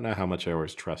breakdown, I don't know how much I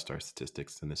always trust our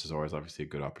statistics, and this is always obviously a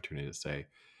good opportunity to say,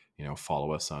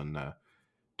 follow us on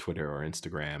Twitter or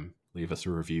Instagram, leave us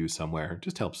a review somewhere. It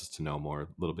just helps us to know a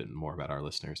little bit more about our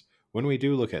listeners. When we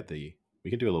do look at we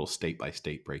can do a little state by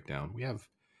state breakdown. We have,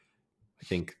 I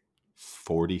think,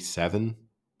 47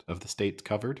 of the states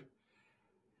covered.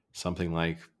 Something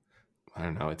like, I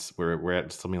don't know. We're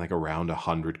at something like around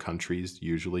 100 countries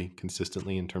usually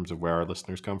consistently in terms of where our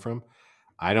listeners come from.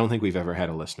 I don't think we've ever had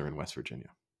a listener in West Virginia.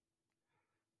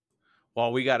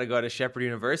 Well, we got to go to Shepherd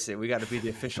University. We got to be the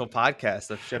official podcast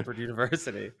of Shepherd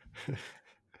University.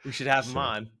 We should have him So,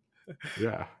 on.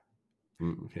 yeah.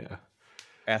 Yeah.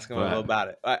 Ask him a little But about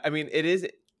it. I mean, it is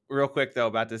real quick though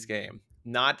about this game.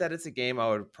 Not that it's a game I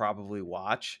would probably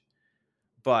watch,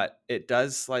 but it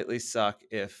does slightly suck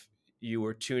if you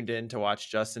were tuned in to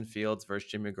watch Justin Fields versus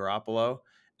Jimmy Garoppolo,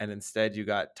 and instead you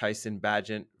got Tyson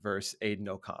Bagent versus Aiden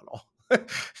O'Connell.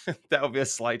 That would be a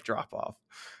slight drop off.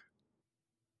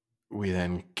 we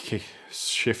then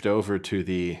shift over to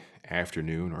the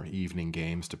afternoon or evening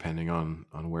games, depending on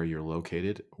where you're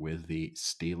located, with the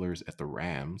Steelers at the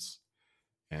Rams.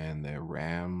 And the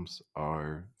Rams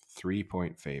are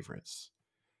 3-point favorites.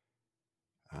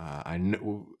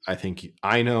 I think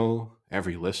I know.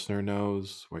 Every listener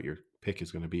knows what your pick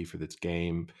is going to be for this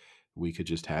game. We could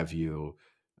just have you,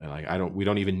 like, we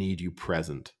don't even need you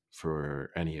present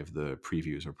for any of the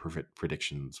previews or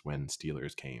predictions when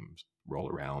Steelers games roll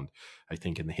around. I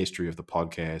think in the history of the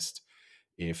podcast,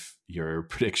 if your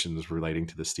predictions relating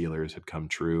to the Steelers had come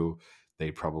true,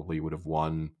 they probably would have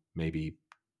won maybe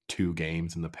 2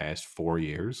 games in the past 4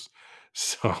 years.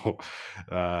 So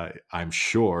I'm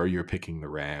sure you're picking the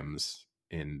Rams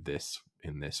in this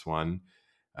one.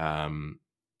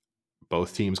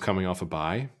 Both teams coming off a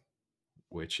bye,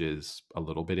 which is a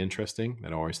little bit interesting.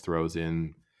 That always throws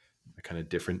in a kind of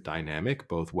different dynamic.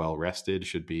 Both well rested,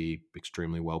 should be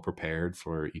extremely well prepared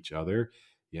for each other.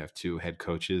 You have 2 head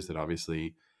coaches that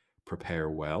obviously prepare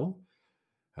well.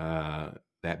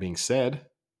 That being said,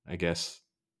 I guess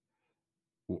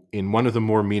in one of the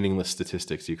more meaningless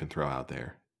statistics you can throw out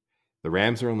there, the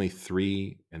Rams are only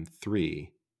 3-3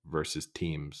 versus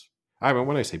teams. I mean,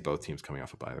 when I say both teams coming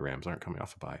off a bye, the Rams aren't coming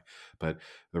off a bye, but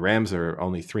the Rams are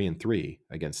only 3-3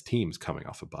 against teams coming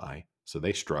off a bye, so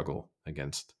they struggle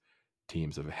against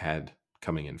teams that have had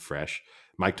coming in fresh.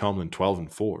 Mike Tomlin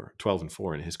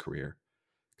 12-4 in his career,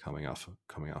 coming off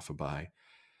a bye.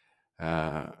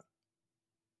 The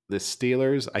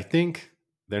Steelers, I think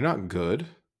they're not good.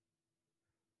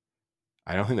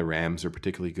 I don't think the Rams are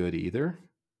particularly good either.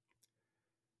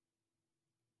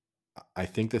 I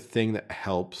think the thing that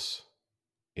helps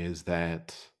is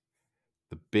that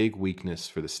the big weakness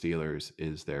for the Steelers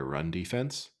is their run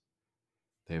defense.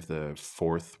 They have the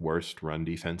 4th worst run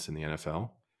defense in the NFL.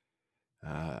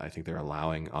 I think they're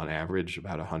allowing on average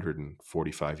about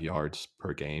 145 yards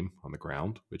per game on the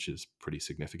ground, which is pretty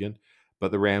significant.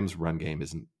 But the Rams' run game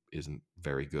isn't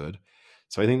very good.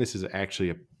 So I think this is actually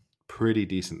a pretty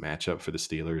decent matchup for the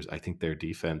Steelers. I think their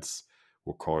defense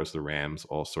will cause the Rams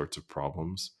all sorts of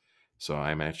problems. So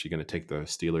I'm actually going to take the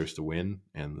Steelers to win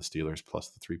and the Steelers plus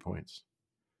the 3 points.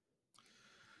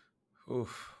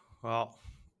 Oof. Well,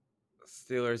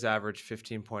 Steelers average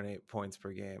 15.8 points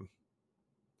per game.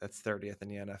 That's 30th in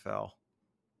the NFL.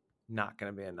 Not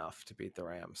going to be enough to beat the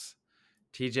Rams.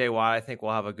 TJ Watt, I think,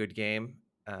 will have a good game.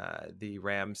 The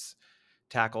Rams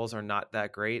tackles are not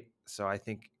that great, so I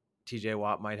think TJ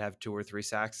Watt might have 2 or 3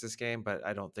 sacks this game, but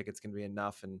I don't think it's going to be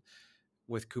enough. And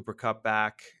with Cooper Kupp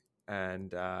back and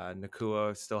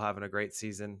Nakua still having a great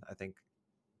season, I think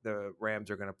the Rams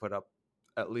are going to put up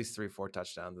at least 3-4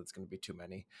 touchdowns. It's going to be too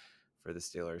many for the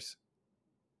Steelers.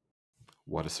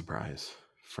 What a surprise.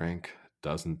 Frank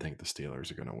doesn't think the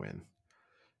Steelers are going to win.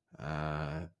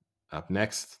 Up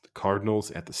next, the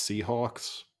Cardinals at the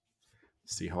Seahawks.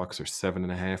 Seahawks are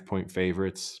 7.5-point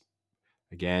favorites.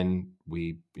 Again,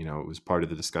 it was part of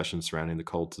the discussion surrounding the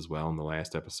Colts as well in the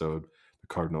last episode. The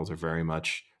Cardinals are very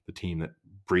much the team that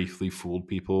briefly fooled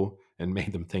people and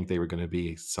made them think they were going to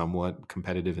be somewhat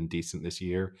competitive and decent this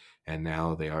year. And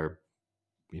now they are,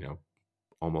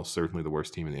 almost certainly the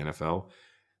worst team in the NFL.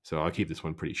 So I'll keep this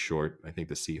one pretty short. I think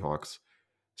the Seahawks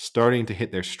starting to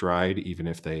hit their stride, even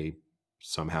if they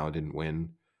somehow didn't win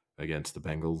against the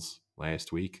Bengals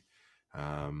last week.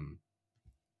 And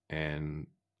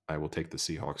I will take the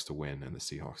Seahawks to win and the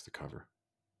Seahawks to cover.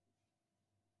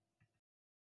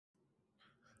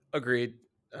 Agreed.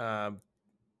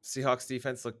 Seahawks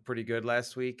defense looked pretty good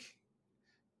last week.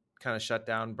 Kind of shut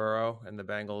down Burrow and the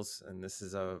Bengals, and this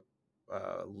is a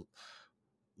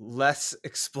less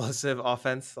explosive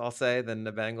offense, I'll say, than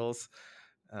the Bengals.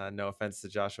 No offense to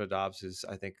Joshua Dobbs, who's,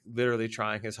 I think, literally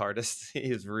trying his hardest. He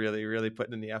is really, really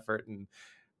putting in the effort, and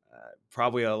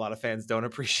probably a lot of fans don't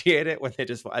appreciate it when they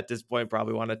just, at this point,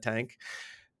 probably want to tank.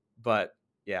 But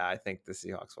yeah, I think the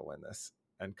Seahawks will win this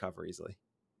and cover easily.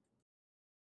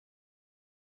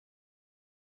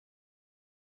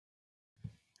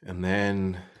 And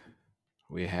then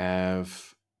we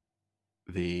have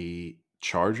the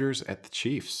Chargers at the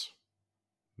Chiefs.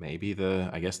 Maybe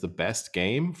the best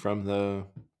game from the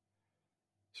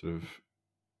sort of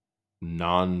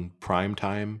non-prime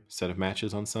time set of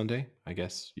matches on Sunday, I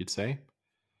guess you'd say.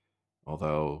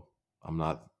 Although I'm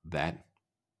not that,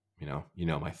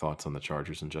 my thoughts on the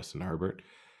Chargers and Justin Herbert.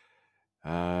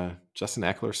 Justin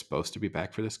Eckler's supposed to be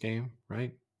back for this game,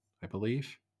 right? I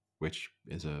believe, which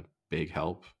is a big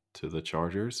help to the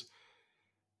Chargers.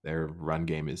 Their run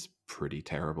game is pretty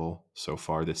terrible so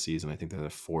far this season. I think they're the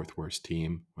fourth worst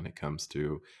team when it comes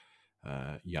to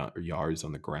yards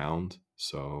on the ground.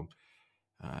 So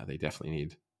they definitely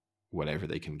need whatever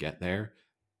they can get there.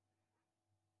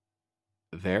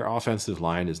 Their offensive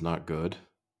line is not good,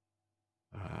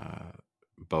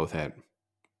 both at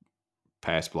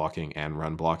pass blocking and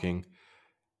run blocking.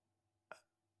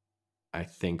 I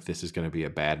think this is going to be a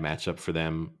bad matchup for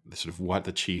them. Sort of what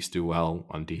the Chiefs do well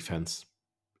on defense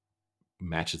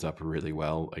matches up really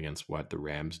well against what the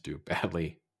Rams do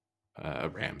badly.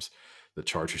 The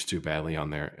Chargers do badly on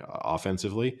their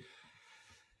offensively.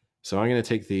 So I'm going to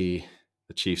take the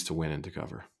Chiefs to win and to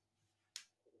cover.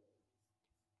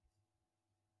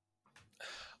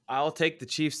 I'll take the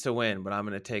Chiefs to win, but I'm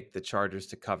going to take the Chargers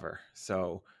to cover.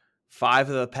 So 5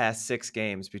 of the past 6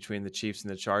 games between the Chiefs and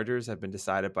the Chargers have been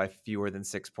decided by fewer than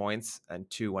 6 points, and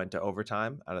 2 went to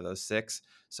overtime out of those 6.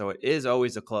 So it is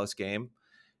always a close game.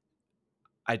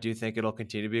 I do think it'll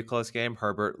continue to be a close game.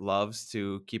 Herbert loves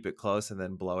to keep it close and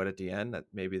then blow it at the end.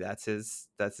 Maybe that's his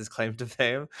claim to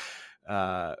fame.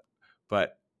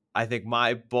 But I think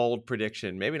my bold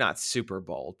prediction, maybe not super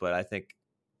bold, but I think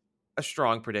a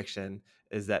strong prediction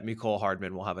is that Mecole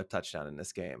Hardman will have a touchdown in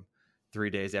this game 3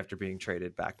 days after being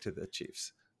traded back to the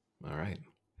Chiefs. All right.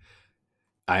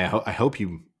 I hope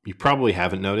you probably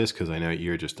haven't noticed, because I know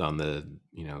you're just on the,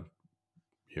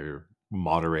 you're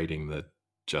moderating the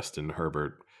Justin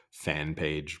Herbert fan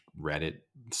page Reddit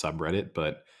subreddit,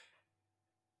 but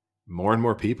more and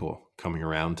more people coming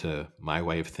around to my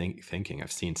way of thinking.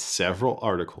 I've seen several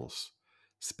articles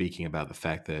speaking about the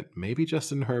fact that maybe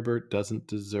Justin Herbert doesn't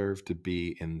deserve to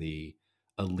be in the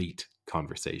elite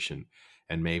conversation,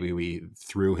 and maybe we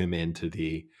threw him into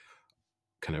the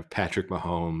kind of Patrick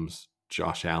Mahomes,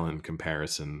 Josh Allen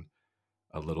comparison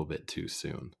a little bit too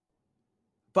soon.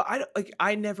 But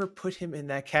I never put him in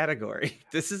that category.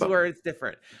 This is But where it's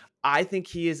different. I think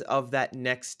he is of that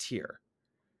next tier.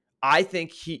 I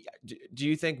think do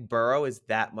you think Burrow is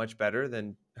that much better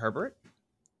than Herbert?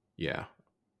 yeah, I mean,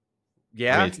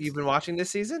 Yeah, you've been watching this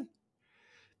season?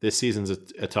 this season's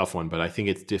a tough one, but I think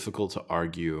it's difficult to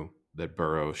argue that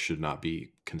Burrow should not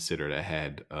be considered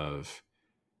ahead of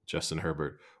Justin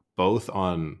Herbert, both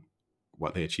on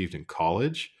what they achieved in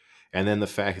college, and then the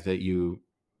fact that you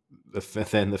Oh,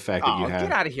 get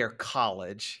have out of here,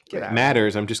 college. Get it out of here.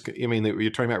 matters. You're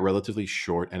talking about relatively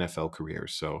short NFL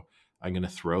careers, so I'm going to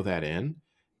throw that in,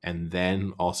 and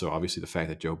then also obviously the fact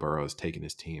that Joe Burrow has taken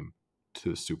his team to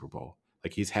the Super Bowl.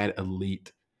 Like, he's had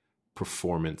elite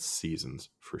performance seasons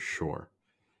for sure.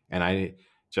 And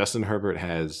Justin Herbert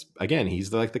has, again,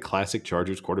 he's like the classic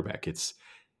Chargers quarterback. It's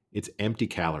empty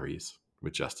calories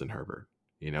with Justin Herbert.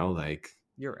 Like,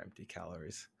 You're empty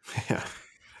calories. yeah.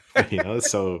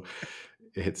 So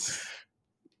it's,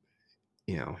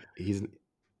 he's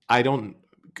I don't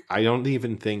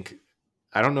even think,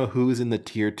 I don't know who's in the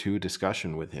tier 2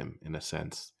 discussion with him in a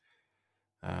sense.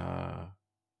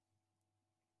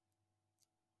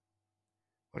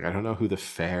 Like, I don't know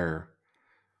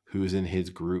who's in his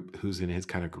group, who's in his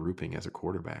kind of grouping as a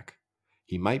quarterback.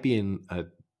 He might be in a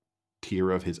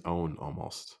tier of his own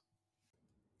almost.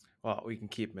 Well, we can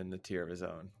keep him in the tier of his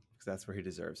own because that's where he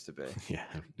deserves to be. Yeah,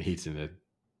 he's in a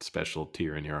special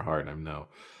tier in your heart, I know.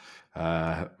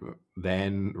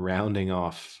 Then rounding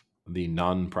off the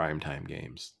non-primetime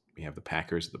games, we have the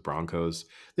Packers, the Broncos.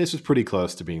 This was pretty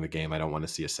close to being the game I don't want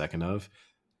to see a second of.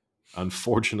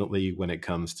 Unfortunately, when it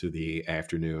comes to the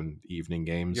afternoon, evening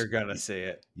games, You're gonna see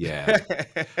it. yeah,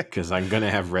 because I'm going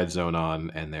to have Red Zone on,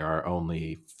 and there are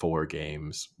only 4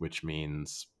 games, which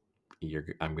means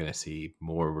I'm going to see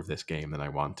more of this game than I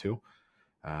want to.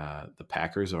 The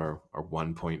Packers are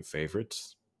 1-point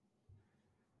favorites.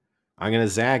 I'm going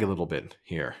to zag a little bit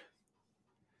here.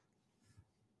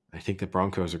 I think the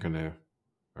Broncos are going to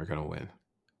win,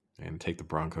 and take the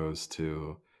Broncos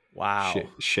to Wow.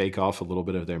 shake off a little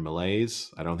bit of their malaise.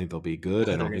 I don't think they'll be good.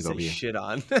 I They're don't gonna think they'll say be. shit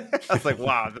on. I was like,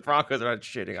 wow, the Broncos are not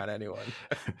shitting on anyone.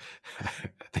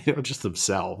 They don't, just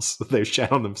themselves. They've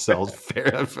shat on themselves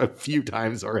a few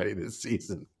times already this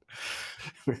season.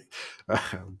 But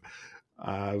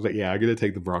yeah, I'm going to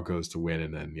take the Broncos to win,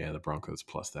 and then the Broncos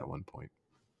plus that 1 point.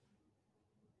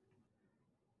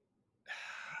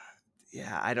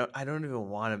 Yeah, I don't even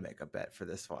want to make a bet for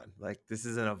this one. Like, this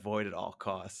is an avoid at all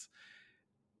costs.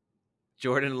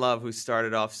 Jordan Love, who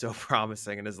started off so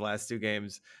promising in his last 2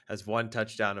 games, has 1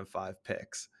 touchdown and 5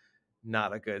 picks.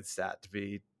 Not a good stat to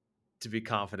be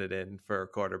confident in for a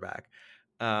quarterback.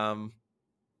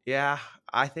 Yeah,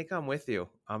 I think I'm with you.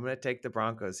 I'm going to take the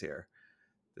Broncos here.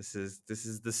 This is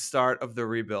the start of the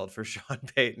rebuild for Sean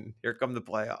Payton. Here come the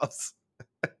playoffs.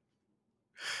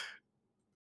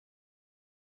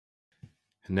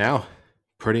 Now,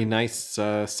 pretty nice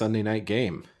Sunday night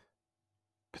game.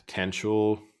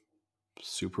 Potential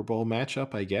Super Bowl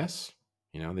matchup, I guess.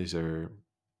 These are.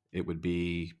 It would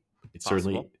be. It's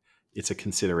certainly. Possible. It's a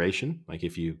consideration. Like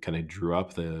if you kind of drew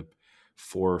up the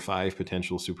 4 or 5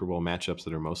 potential Super Bowl matchups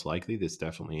that are most likely, this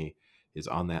definitely is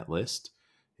on that list.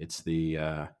 It's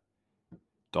the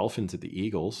Dolphins at the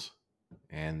Eagles,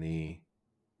 and the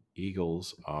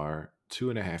Eagles are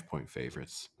 2.5-point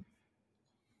favorites.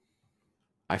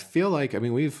 I feel like,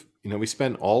 we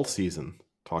spent all season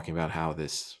talking about how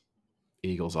this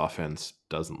Eagles offense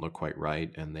doesn't look quite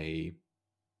right, and they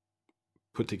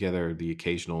put together the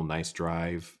occasional nice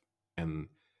drive, and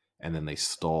then they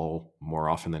stall more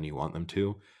often than you want them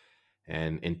to.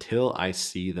 And until I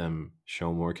see them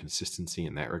show more consistency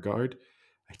in that regard,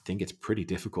 I think it's pretty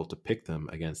difficult to pick them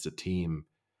against a team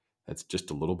that's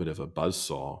just a little bit of a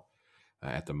buzzsaw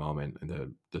at the moment.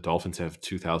 And the Dolphins have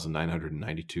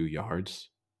 2,992 yards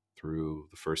through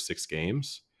the first 6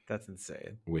 games, That's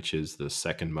insane. which is the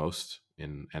second most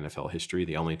in NFL history.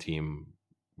 The only team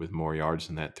with more yards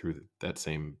than that through that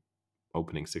same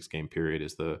opening 6 game period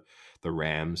is the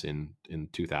Rams in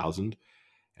 2000.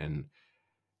 And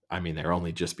they're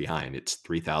only just behind. It's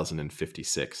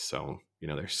 3,056. So,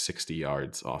 they're 60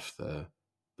 yards off the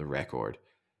record.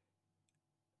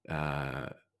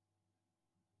 I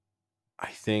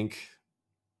think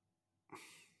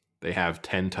they have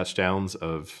 10 touchdowns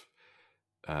of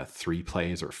 3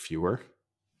 plays or fewer,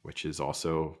 which is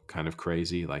also kind of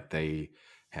crazy. Like they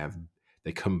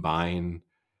combine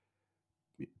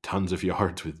tons of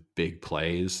yards with big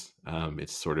plays.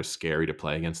 It's sort of scary to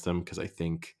play against them because I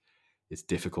think it's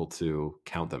difficult to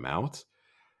count them out.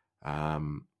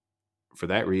 For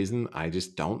that reason, I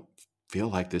just don't feel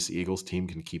like this Eagles team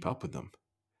can keep up with them.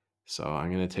 So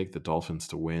I'm going to take the Dolphins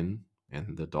to win,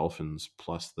 and the Dolphins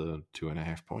plus the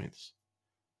 2.5 points.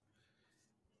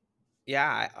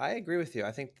 Yeah, I agree with you.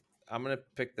 I think I'm gonna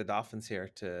pick the Dolphins here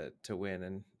to win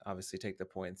and obviously take the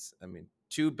points. I mean,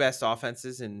 2 best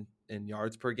offenses in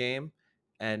yards per game,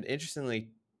 and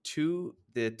interestingly,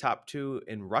 the top 2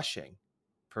 in rushing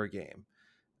per game.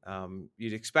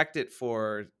 You'd expect it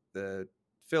for the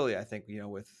Philly, I think,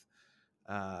 with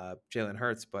Jalen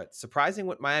Hurts, but surprising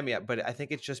with Miami. But I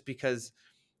think it's just because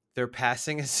their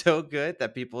passing is so good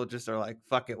that people just are like,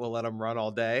 fuck it, we'll let them run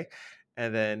all day.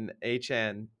 And then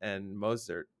Achan and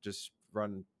Mozart just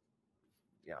run,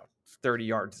 30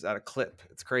 yards at a clip.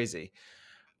 It's crazy.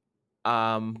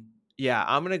 Yeah,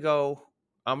 I'm gonna go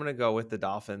with the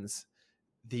Dolphins.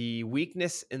 The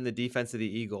weakness in the defense of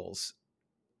the Eagles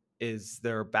is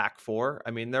their back 4.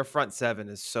 I mean, their front 7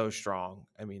 is so strong.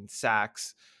 I mean,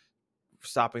 sacks,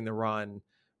 stopping the run,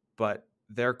 but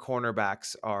their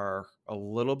cornerbacks are a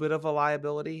little bit of a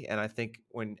liability. And I think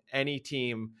when any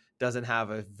team doesn't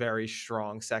have a very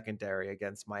strong secondary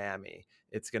against Miami,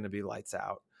 it's going to be lights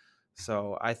out.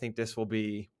 So I think this will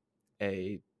be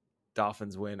a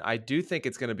Dolphins win. I do think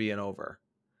it's going to be an over.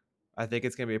 I think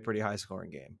it's going to be a pretty high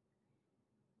scoring game.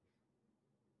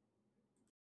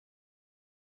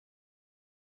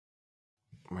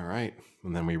 All right.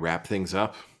 And then we wrap things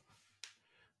up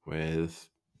with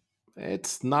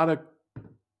it's not a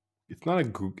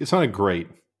great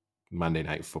Monday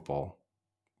Night Football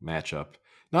matchup.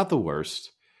 Not the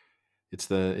worst. It's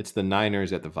the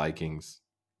Niners at the Vikings.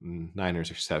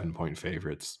 Niners are 7-point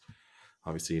favorites.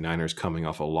 Obviously, Niners coming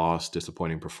off a loss,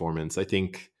 disappointing performance. I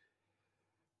think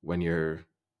when you're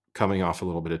coming off a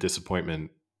little bit of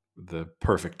disappointment, the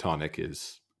perfect tonic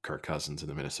is Kirk Cousins and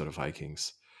the Minnesota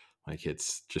Vikings. Like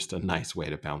it's just a nice way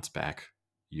to bounce back.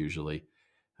 Usually,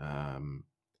 um,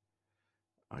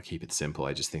 I'll keep it simple.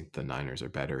 I just think the Niners are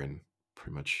better in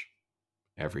pretty much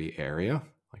every area.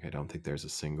 Like I don't think there's a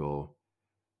single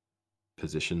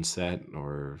position set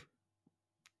or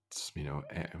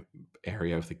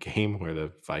area of the game where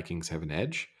the Vikings have an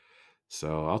edge.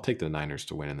 So I'll take the Niners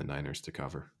to win and the Niners to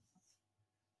cover.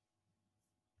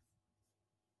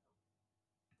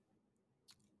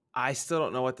 I still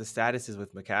don't know what the status is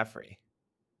with McCaffrey.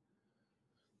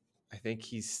 I think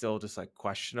he's still just like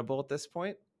questionable at this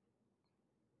point.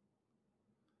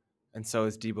 And so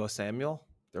is Debo Samuel.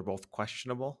 They're both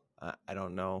questionable. I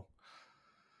don't know.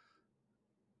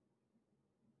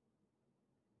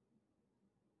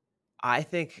 I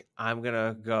think I'm going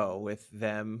to go with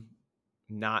them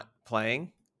not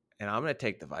playing, and I'm going to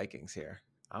take the Vikings here.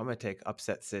 I'm going to take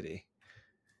upset city.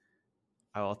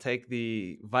 I will take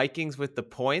the Vikings with the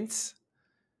points.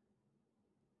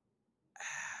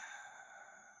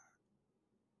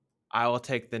 I will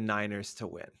take the Niners to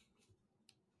win,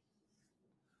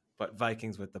 but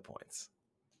Vikings with the points.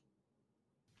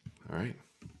 All right.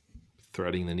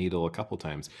 Threading the needle a couple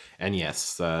times. And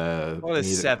yes, What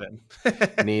is 7?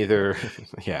 neither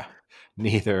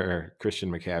Christian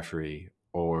McCaffrey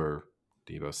or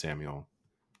Deebo Samuel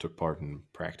took part in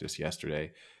practice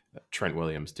yesterday. Trent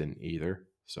Williams didn't either.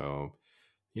 So,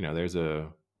 there's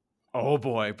a Oh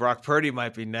boy, Brock Purdy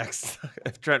might be next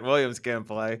if Trent Williams can't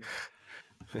play.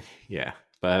 yeah.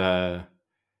 But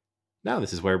now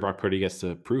this is where Brock Purdy gets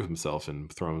to prove himself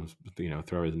and throw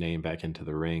his name back into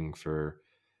the ring for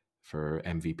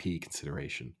MVP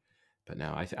consideration. But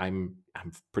now I'm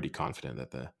pretty confident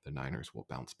that the Niners will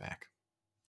bounce back.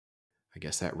 I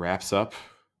guess that wraps up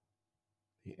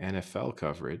the NFL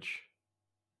coverage.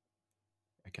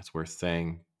 I guess worth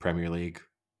saying Premier League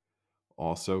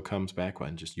also comes back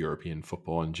when just European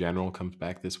football in general comes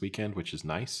back this weekend, which is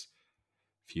nice.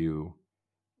 A few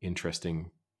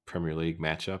interesting Premier League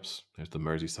matchups. There's the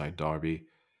Merseyside Derby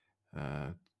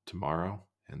tomorrow,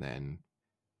 and then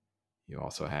you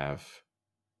also have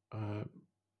a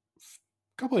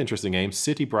couple of interesting games.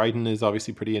 City Brighton is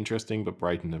obviously pretty interesting, but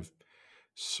Brighton have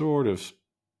sort of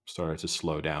started to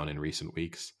slow down in recent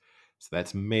weeks. So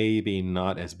that's maybe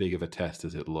not as big of a test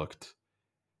as it looked,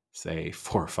 say,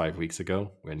 4 or 5 weeks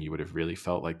ago, when you would have really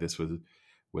felt like this would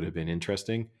have been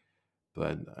interesting.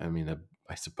 But I mean,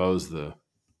 I suppose the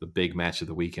big match of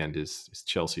the weekend is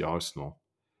Chelsea Arsenal.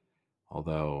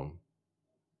 Although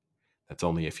that's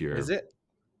only if you're. Is it?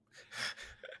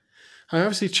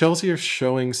 Obviously, Chelsea are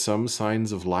showing some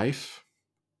signs of life.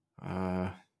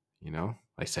 I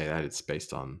say that it's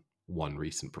based on one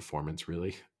recent performance,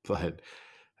 really, but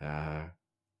I'm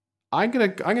gonna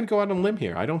go out on a limb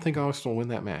here. I don't think Arsenal will win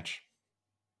that match.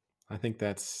 I think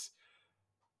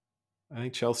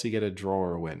Chelsea get a draw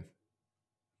or a win.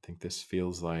 I think this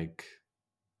feels like,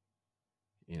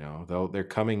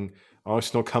 though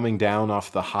Arsenal coming down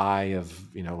off the high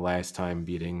of last time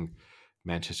beating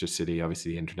Manchester City.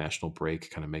 Obviously, the international break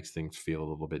kind of makes things feel a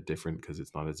little bit different because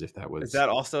it's not as if that was. Is that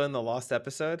also in the lost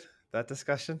episode? That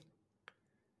discussion?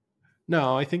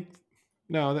 No, I think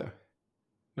no.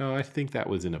 I think that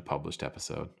was in a published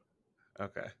episode.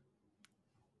 Okay.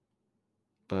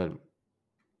 But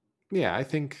yeah, I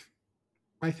think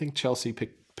Chelsea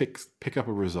pick up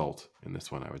a result in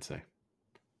this one, I would say.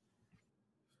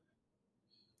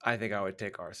 I think I would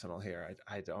take Arsenal here.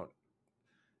 I don't.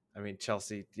 I mean,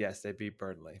 Chelsea, yes, they beat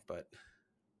Burnley, but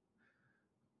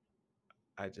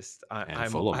I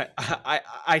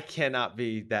cannot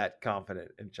be that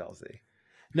confident in Chelsea.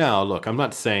 No, look, I'm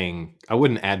not saying I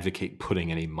wouldn't advocate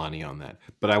putting any money on that,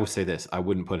 but I would say this: I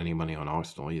wouldn't put any money on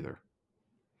Arsenal either.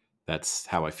 That's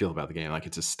how I feel about the game. Like,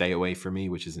 it's a stay away for me,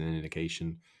 which is an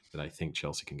indication that I think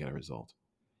Chelsea can get a result.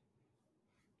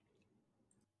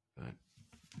 But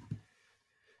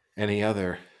any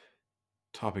other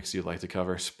topics you'd like to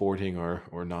cover, sporting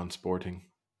or non-sporting?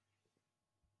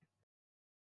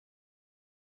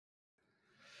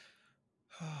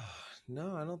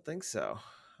 No, I don't think so.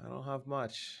 I don't have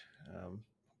much.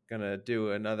 Gonna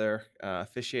do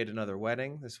officiate another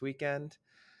wedding this weekend.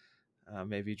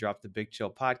 Maybe drop the Big Chill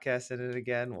podcast in it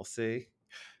again. We'll see.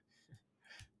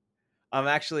 I'm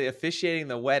actually officiating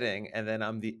the wedding, and then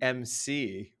I'm the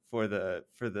MC for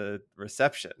the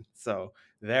reception. So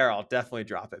there, I'll definitely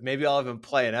drop it. Maybe I'll even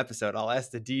play an episode. I'll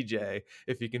ask the DJ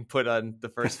if he can put on the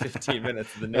first 15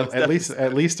 minutes of the next episode.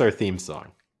 At least our theme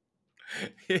song.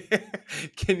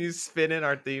 Can you spin in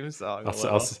our theme song a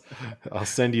little? I'll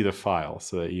send you the file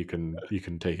so that you can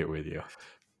take it with you.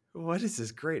 What is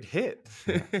this great hit?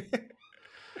 Yeah.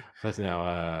 But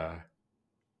now,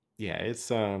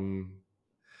 it's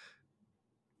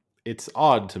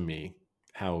odd to me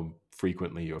how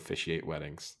frequently you officiate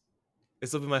weddings.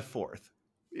 This will be my 4th.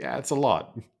 Yeah, it's a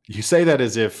lot. You say that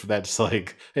as if that's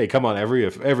like, hey, come on,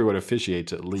 everyone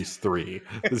officiates at least 3.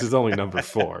 This is only number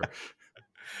 4.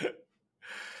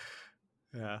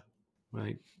 Yeah.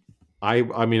 Right.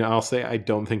 I mean, I'll say I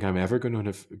don't think I'm ever going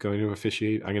to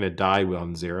officiate. I'm going to die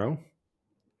on 0,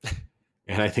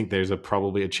 and I think there's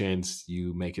probably a chance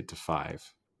you make it to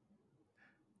 5.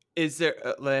 Is there?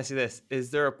 Let me ask you this: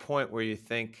 is there a point where you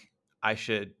think I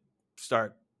should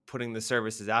start putting the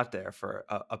services out there for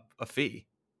a fee?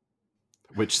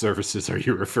 Which services are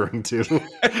you referring to?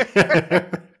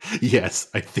 Yes,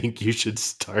 I think you should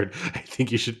start. I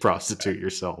think you should prostitute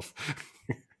yourself.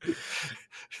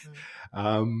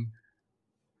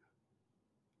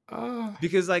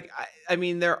 Because I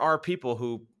mean, there are people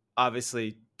who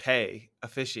obviously pay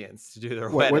officiants to do their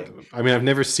What wedding. I mean, I've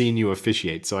never seen you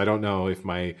officiate, so I don't know if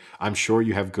I'm sure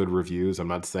you have good reviews. I'm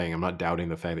not doubting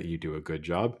the fact that you do a good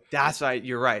job. That's right.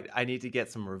 You're right. I need to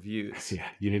get some reviews. Yeah,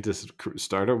 you need to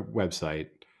start a website.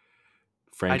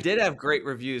 I Frank did have great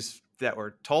reviews that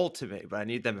were told to me, but I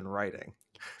need them in writing.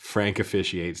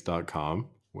 frankofficiates.com.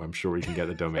 Well, I'm sure we can get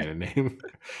the domain name,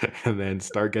 and then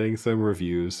start getting some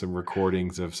reviews, some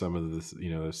recordings of some of this,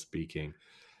 speaking.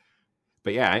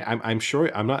 But yeah, I'm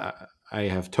sure I'm not. I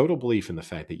have total belief in the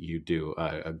fact that you do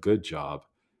a good job.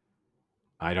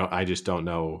 I just don't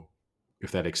know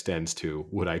if that extends to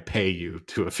would I pay you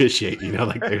to officiate?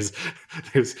 Like there's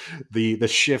the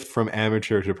shift from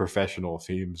amateur to professional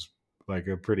seems like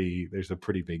there's a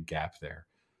pretty big gap there.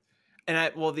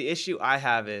 And the issue I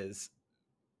have is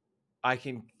I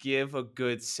can give a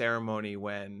good ceremony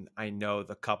when I know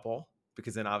the couple,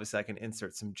 because then obviously I can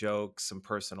insert some jokes, some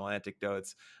personal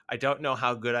anecdotes. I don't know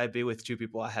how good I'd be with two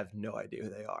people I have no idea who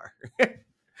they are.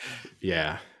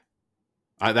 Yeah,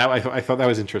 I thought that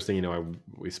was interesting.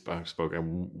 We spoke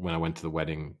when I went to the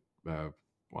wedding, a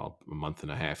month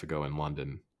and a half ago in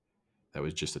London. That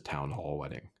was just a town hall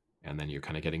wedding, and then you're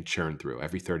kind of getting churned through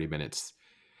every 30 minutes.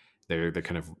 They're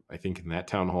kind of, I think in that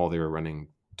town hall they were running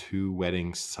 2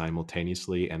 weddings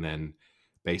simultaneously, and then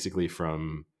basically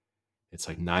from it's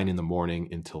like 9 in the morning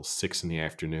until 6 in the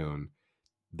afternoon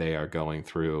they are going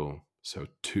through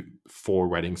 4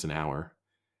 weddings an hour,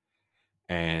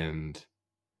 and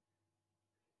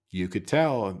you could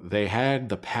tell they had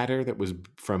the patter that was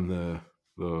from the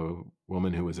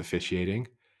woman who was officiating.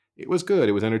 It was good.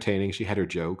 It was entertaining. She had her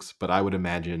jokes, but I would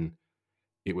imagine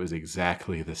it was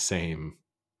exactly the same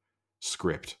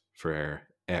script for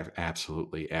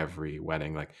absolutely every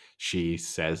wedding. Like she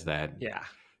says that, Yeah.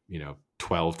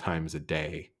 12 times a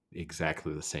day,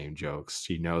 exactly the same jokes.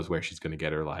 She knows where she's going to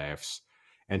get her laughs,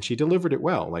 and she delivered it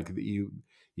well. Like you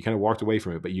kind of walked away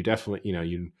from it, but you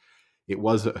definitely, it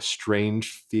was a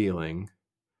strange feeling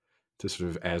to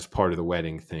sort of, as part of the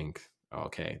wedding, think,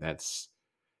 okay, that's,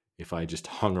 if I just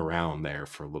hung around there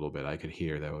for a little bit, I could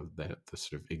hear that the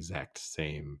sort of exact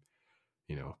same,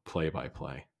 play by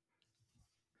play.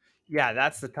 Yeah,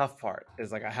 that's the tough part,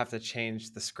 is like I have to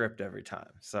change the script every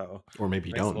time. So Or maybe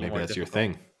you it makes it a don't. little Maybe more that's your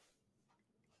difficult. thing.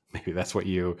 Maybe that's what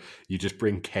you just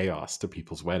bring chaos to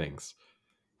people's weddings.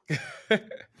 I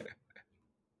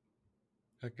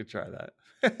could try that.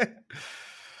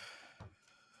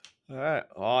 All right.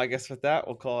 Well, I guess with that,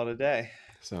 we'll call it a day.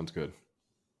 Sounds good.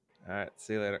 All right.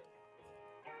 See you later.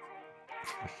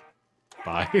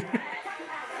 Bye.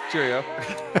 Cheerio.